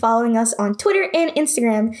to be following us on Twitter and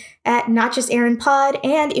Instagram at Not Just Arin Pod.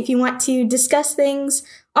 And if you want to discuss things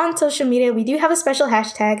on social media, we do have a special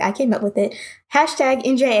hashtag. I came up with it. Hashtag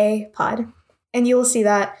NJAPod. And you will see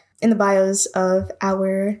that in the bios of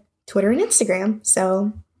our Twitter and Instagram.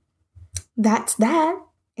 So that's that.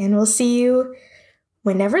 And we'll see you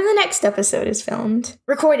whenever the next episode is filmed.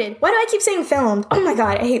 Recorded. Why do I keep saying filmed? Oh my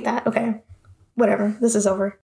god, I hate that. Okay. Whatever. This is over.